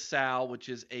 Cincinnati LaSalle, which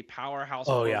is a powerhouse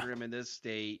program in this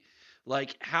state.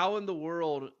 Like, how in the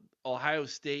world Ohio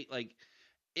State, like,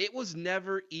 it was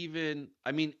never even,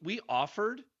 I mean, we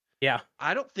offered. Yeah.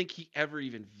 I don't think he ever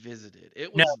even visited.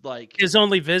 It was like, his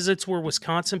only visits were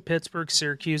Wisconsin, Pittsburgh,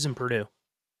 Syracuse, and Purdue.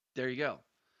 There you go.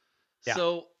 Yeah.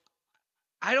 So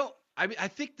I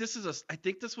think this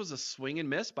was a swing and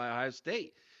miss by Ohio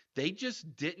State. They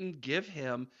just didn't give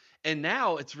him. And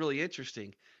now it's really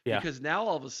interesting because now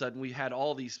all of a sudden we had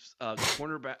all these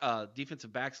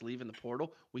defensive backs leaving the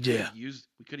portal. We could have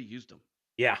used them.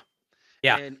 Yeah.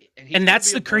 Yeah. And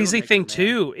that's the crazy thing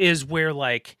too, is where,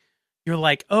 like, you're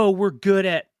like, oh, we're good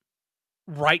at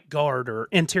right guard or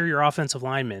interior offensive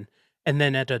lineman. And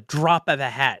then at a drop of a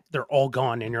hat, they're all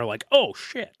gone. And you're like, oh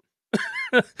shit.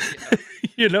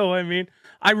 You know what I mean?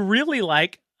 I really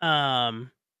like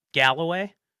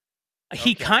Galloway.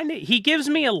 He gives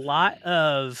me a lot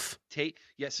of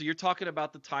so you're talking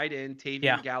about the tight end,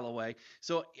 Tavian Galloway.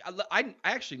 So I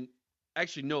actually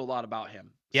know a lot about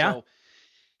him. Yeah. So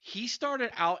he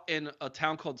started out in a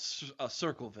town called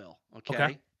Circleville,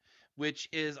 okay? Which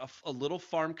is a little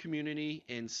farm community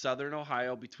in southern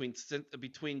Ohio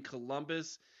between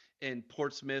Columbus and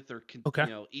Portsmouth or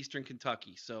eastern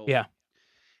Kentucky. So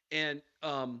and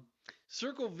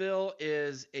Circleville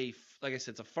is like I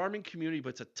said, it's a farming community, but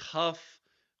it's a tough,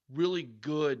 really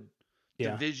good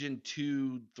Division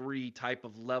 2-3 type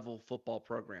of level football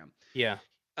program. Yeah.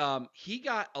 He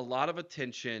got a lot of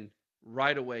attention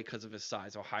right away because of his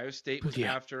size. Ohio State was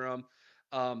after him.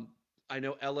 I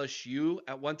know LSU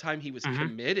at one time he was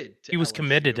committed to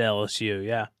LSU,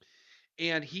 yeah.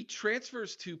 And he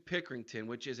transfers to Pickerington,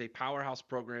 which is a powerhouse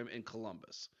program in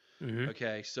Columbus.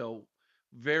 Okay, so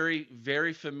very,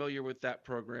 very familiar with that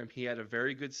program. He had a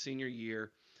very good senior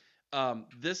year.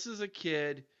 This is a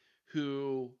kid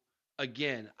who,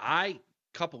 again, a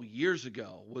couple years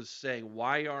ago was saying,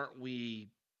 why aren't we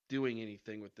doing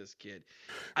anything with this kid?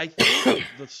 I think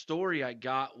the story I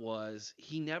got was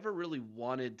he never really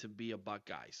wanted to be a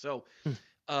Buckeye. So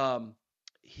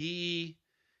he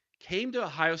came to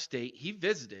Ohio State. He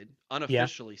visited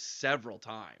unofficially several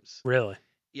times. Really?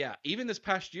 Yeah. Even this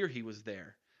past year he was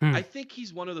there. I think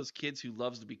he's one of those kids who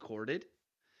loves to be courted.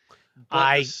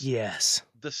 Yes.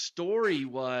 The story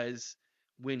was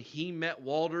when he met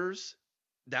Walters,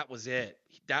 that was it.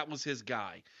 That was his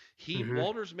guy.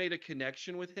 Walters made a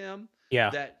connection with him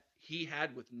that he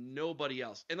had with nobody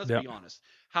else. And let's be honest,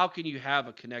 how can you have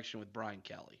a connection with Brian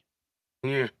Kelly?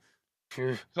 Him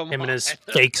and his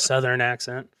fake Southern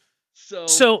accent.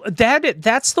 So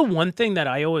that's the one thing that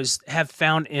I always have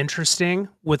found interesting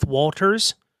with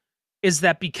Walters, is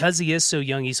that because he is so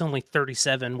young, he's only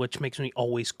 37, which makes me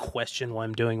always question what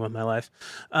I'm doing with my life.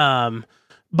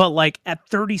 But like at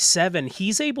 37,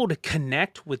 he's able to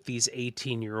connect with these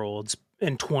 18-year-olds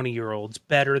and 20-year-olds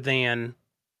better than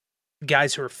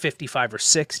guys who are 55 or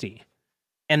 60.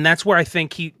 And that's where I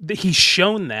think he's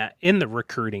shown that in the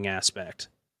recruiting aspect.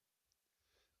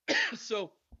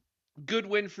 So, good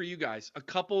win for you guys. A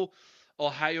couple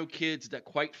Ohio kids that,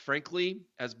 quite frankly,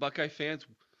 as Buckeye fans,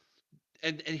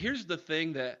 and here's the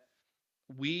thing that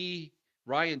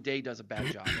Ryan Day does a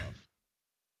bad job of.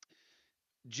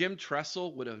 Jim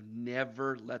Tressel would have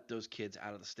never let those kids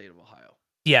out of the state of Ohio.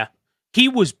 Yeah. He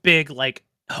was big, like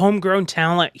homegrown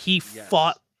talent. He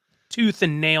fought tooth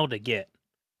and nail to get.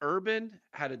 Urban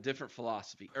had a different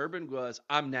philosophy. Urban was,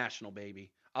 I'm national, baby.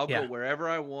 I'll go wherever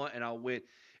I want and I'll win.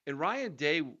 And Ryan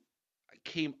Day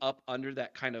came up under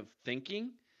that kind of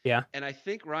thinking. Yeah. And I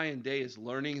think Ryan Day is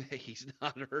learning that he's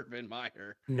not Urban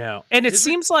Meyer. No. And it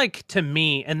seems like, to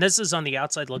me, and this is on the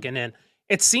outside looking in,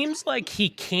 it seems like he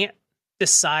can't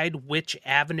decide which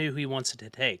avenue he wants to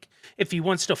take. If he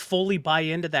wants to fully buy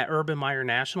into that Urban Meyer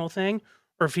national thing,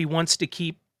 or if he wants to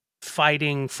keep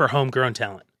fighting for homegrown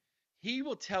talent. He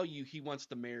will tell you he wants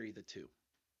to marry the two.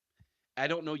 I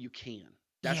don't know you can.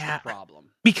 That's the problem.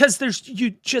 Because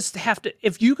you just have to,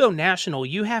 if you go national,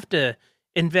 you have to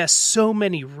invest so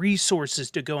many resources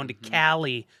to go into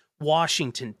Cali,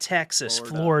 Washington, Texas,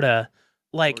 Florida,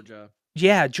 like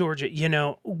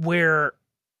Georgia, where,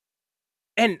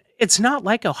 and it's not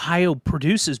like Ohio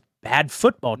produces bad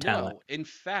football talent. No, in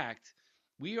fact,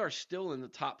 we are still in the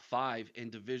top 5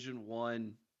 in Division I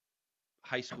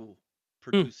high school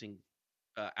producing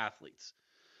athletes.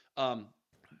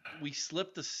 We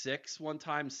slipped to 6th one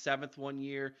time, 7th one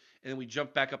year, and then we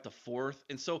jumped back up to 4th.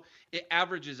 And so it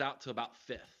averages out to about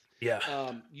 5th.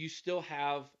 Yeah. You still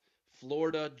have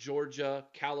Florida, Georgia,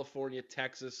 California,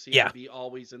 Texas seem to be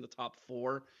always in the top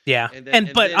 4. Yeah.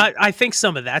 But I think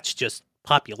some of that's just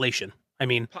population. I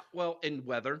mean, and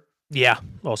weather. Yeah.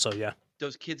 Also, yeah.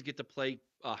 Those kids get to play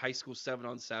high school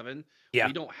 7-on-7. Yeah.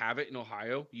 We don't have it in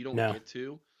Ohio. You don't get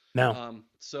to. No.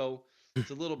 So it's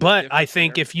a little bit But different I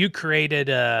think there. if you created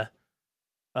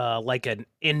like an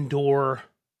indoor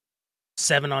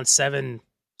 7-on-7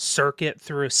 circuit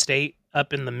through a state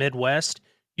up in the Midwest,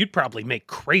 you'd probably make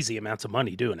crazy amounts of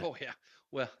money doing it. Oh yeah.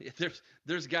 Well,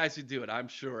 there's guys who do it. I'm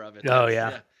sure of it. Oh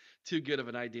yeah. Too good of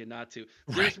an idea not to.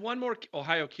 There's one more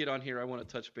Ohio kid on here I want to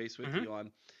touch base with you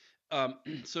on.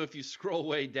 So if you scroll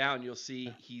way down, you'll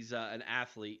see he's an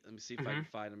athlete. Let me see if I can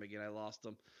find him again. I lost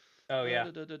him. Oh yeah.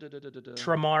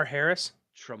 Tramar Harris.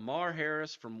 Tramar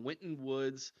Harris from Winton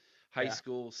Woods High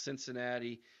School,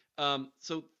 Cincinnati.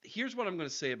 So here's what I'm going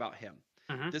to say about him.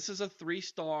 This is a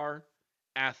 3-star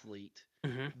athlete.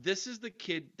 This is the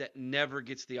kid that never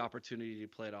gets the opportunity to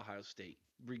play at Ohio State,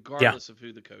 regardless of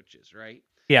who the coach is, right?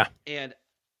 Yeah. And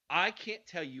I can't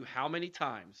tell you how many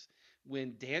times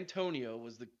when D'Antonio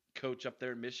was the coach up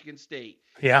there in Michigan State,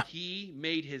 he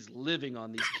made his living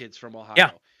on these kids from Ohio.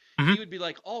 Yeah. He would be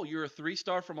like, "Oh, you're a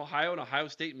 3-star from Ohio, and Ohio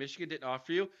State and Michigan didn't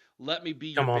offer you. Let me be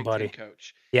your Big Ten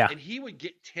coach." Yeah. And he would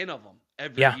get 10 of them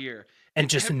every year. And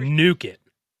just nuke it.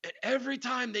 And every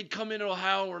time they'd come into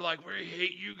Ohio, we're like, "We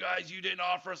hate you guys. You didn't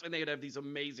offer us." And they'd have these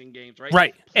amazing games, right?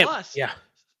 Right. Plus,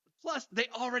 they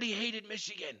already hated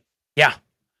Michigan. Yeah.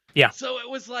 Yeah. So it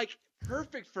was like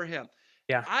perfect for him.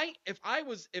 Yeah. If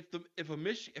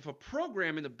a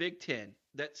program in the Big Ten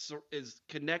that is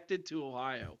connected to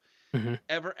Ohio,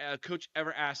 a coach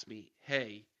ever asked me,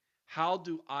 "Hey, how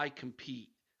do I compete?"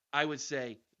 I would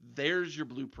say, "There's your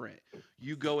blueprint.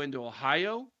 You go into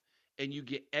Ohio and you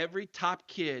get every top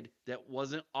kid that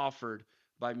wasn't offered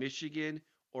by Michigan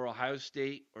or Ohio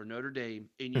State or Notre Dame,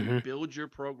 and you build your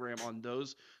program on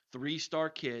those 3-star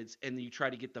kids, and then you try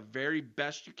to get the very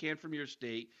best you can from your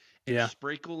state, and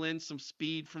sprinkle in some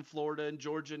speed from Florida and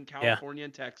Georgia and California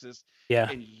and Texas,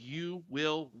 and you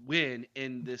will win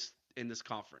in this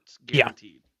conference,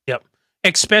 guaranteed." Yep.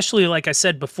 Especially, like I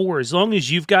said before, as long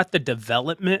as you've got the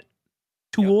development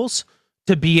tools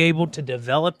to be able to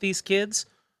develop these kids,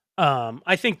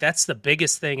 I think that's the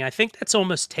biggest thing. I think that's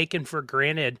almost taken for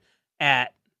granted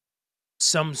at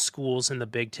some schools in the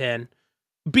Big Ten,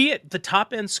 be it the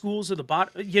top end schools or the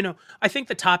bottom. I think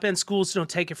the top end schools don't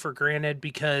take it for granted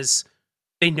because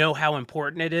they know how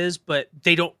important it is, but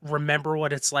they don't remember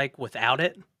what it's like without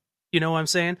it. You know what I'm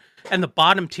saying? And the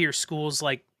bottom tier schools,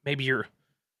 like maybe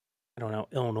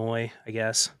Illinois, I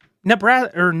guess.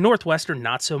 Nebraska or Northwestern,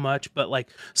 not so much, but like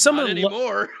some not of the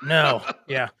anymore. No,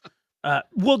 yeah.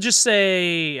 We'll just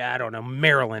say, I don't know,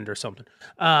 Maryland or something.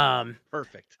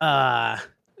 Perfect.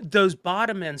 Those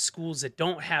bottom end schools that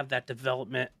don't have that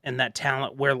development and that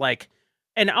talent where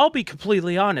and I'll be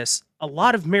completely honest, a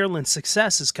lot of Maryland's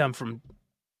success has come from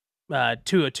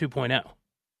Tua 2.0.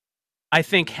 I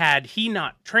think had he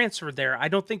not transferred there, I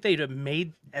don't think they'd have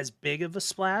made as big of a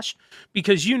splash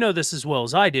because this as well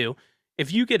as I do.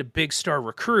 if you get a big star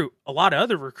recruit, a lot of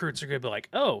other recruits are going to be like,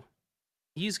 oh,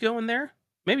 he's going there?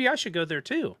 Maybe I should go there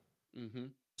too. Mm-hmm.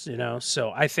 You know,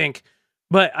 so I think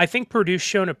Purdue's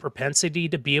shown a propensity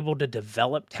to be able to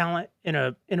develop talent in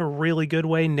a really good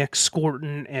way. Nick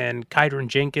Scorton and Kydron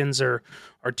Jenkins are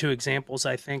two examples,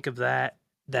 I think, of that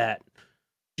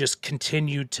just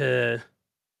continue to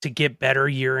get better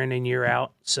year in and year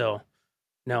out. So,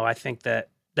 no, I think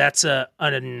that's how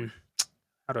do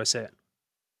I say it?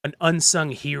 An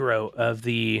unsung hero of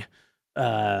the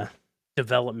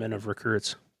development of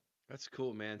recruits. That's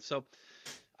cool, man. So,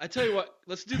 I tell you what,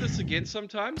 let's do this again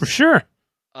sometime. For sure.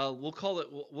 We'll call it.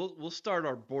 We'll start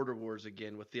our border wars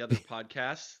again with the other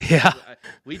podcasts. Yeah,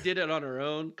 we did it on our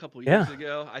own a couple years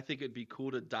ago. I think it'd be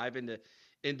cool to dive into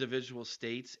individual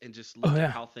states and just look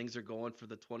at how things are going for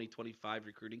the 2025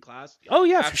 recruiting class. Oh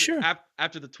yeah, for sure.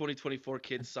 After the 2024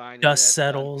 kids sign, dust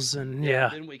settles, and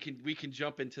then we can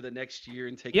jump into the next year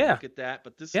and take a look at that.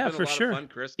 But this has been a lot of fun,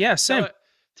 Chris. Yeah, same.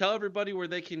 Tell everybody where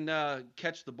they can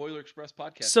catch the Boiler Express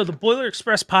podcast. So the Boiler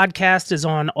Express podcast is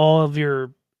on all of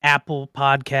your Apple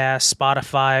Podcasts,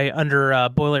 Spotify, under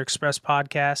Boiler Express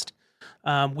Podcast.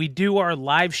 We do our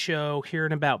live show here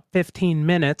in about 15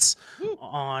 minutes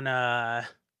on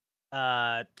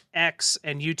X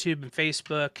and YouTube and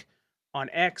Facebook. On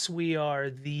X, we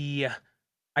are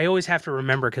I always have to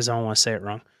remember because I don't want to say it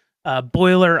wrong.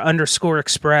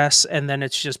 Boiler_Express, and then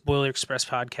it's just Boiler Express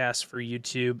Podcast for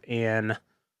YouTube and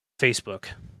Facebook.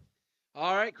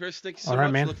 All right, Chris, thank you so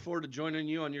much. Man. Look forward to joining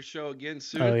you on your show again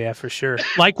soon. Oh, yeah, for sure.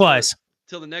 Likewise.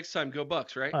 Till the next time, go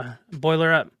Bucks, right?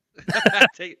 Boiler up.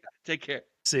 Take care.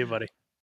 See you, buddy.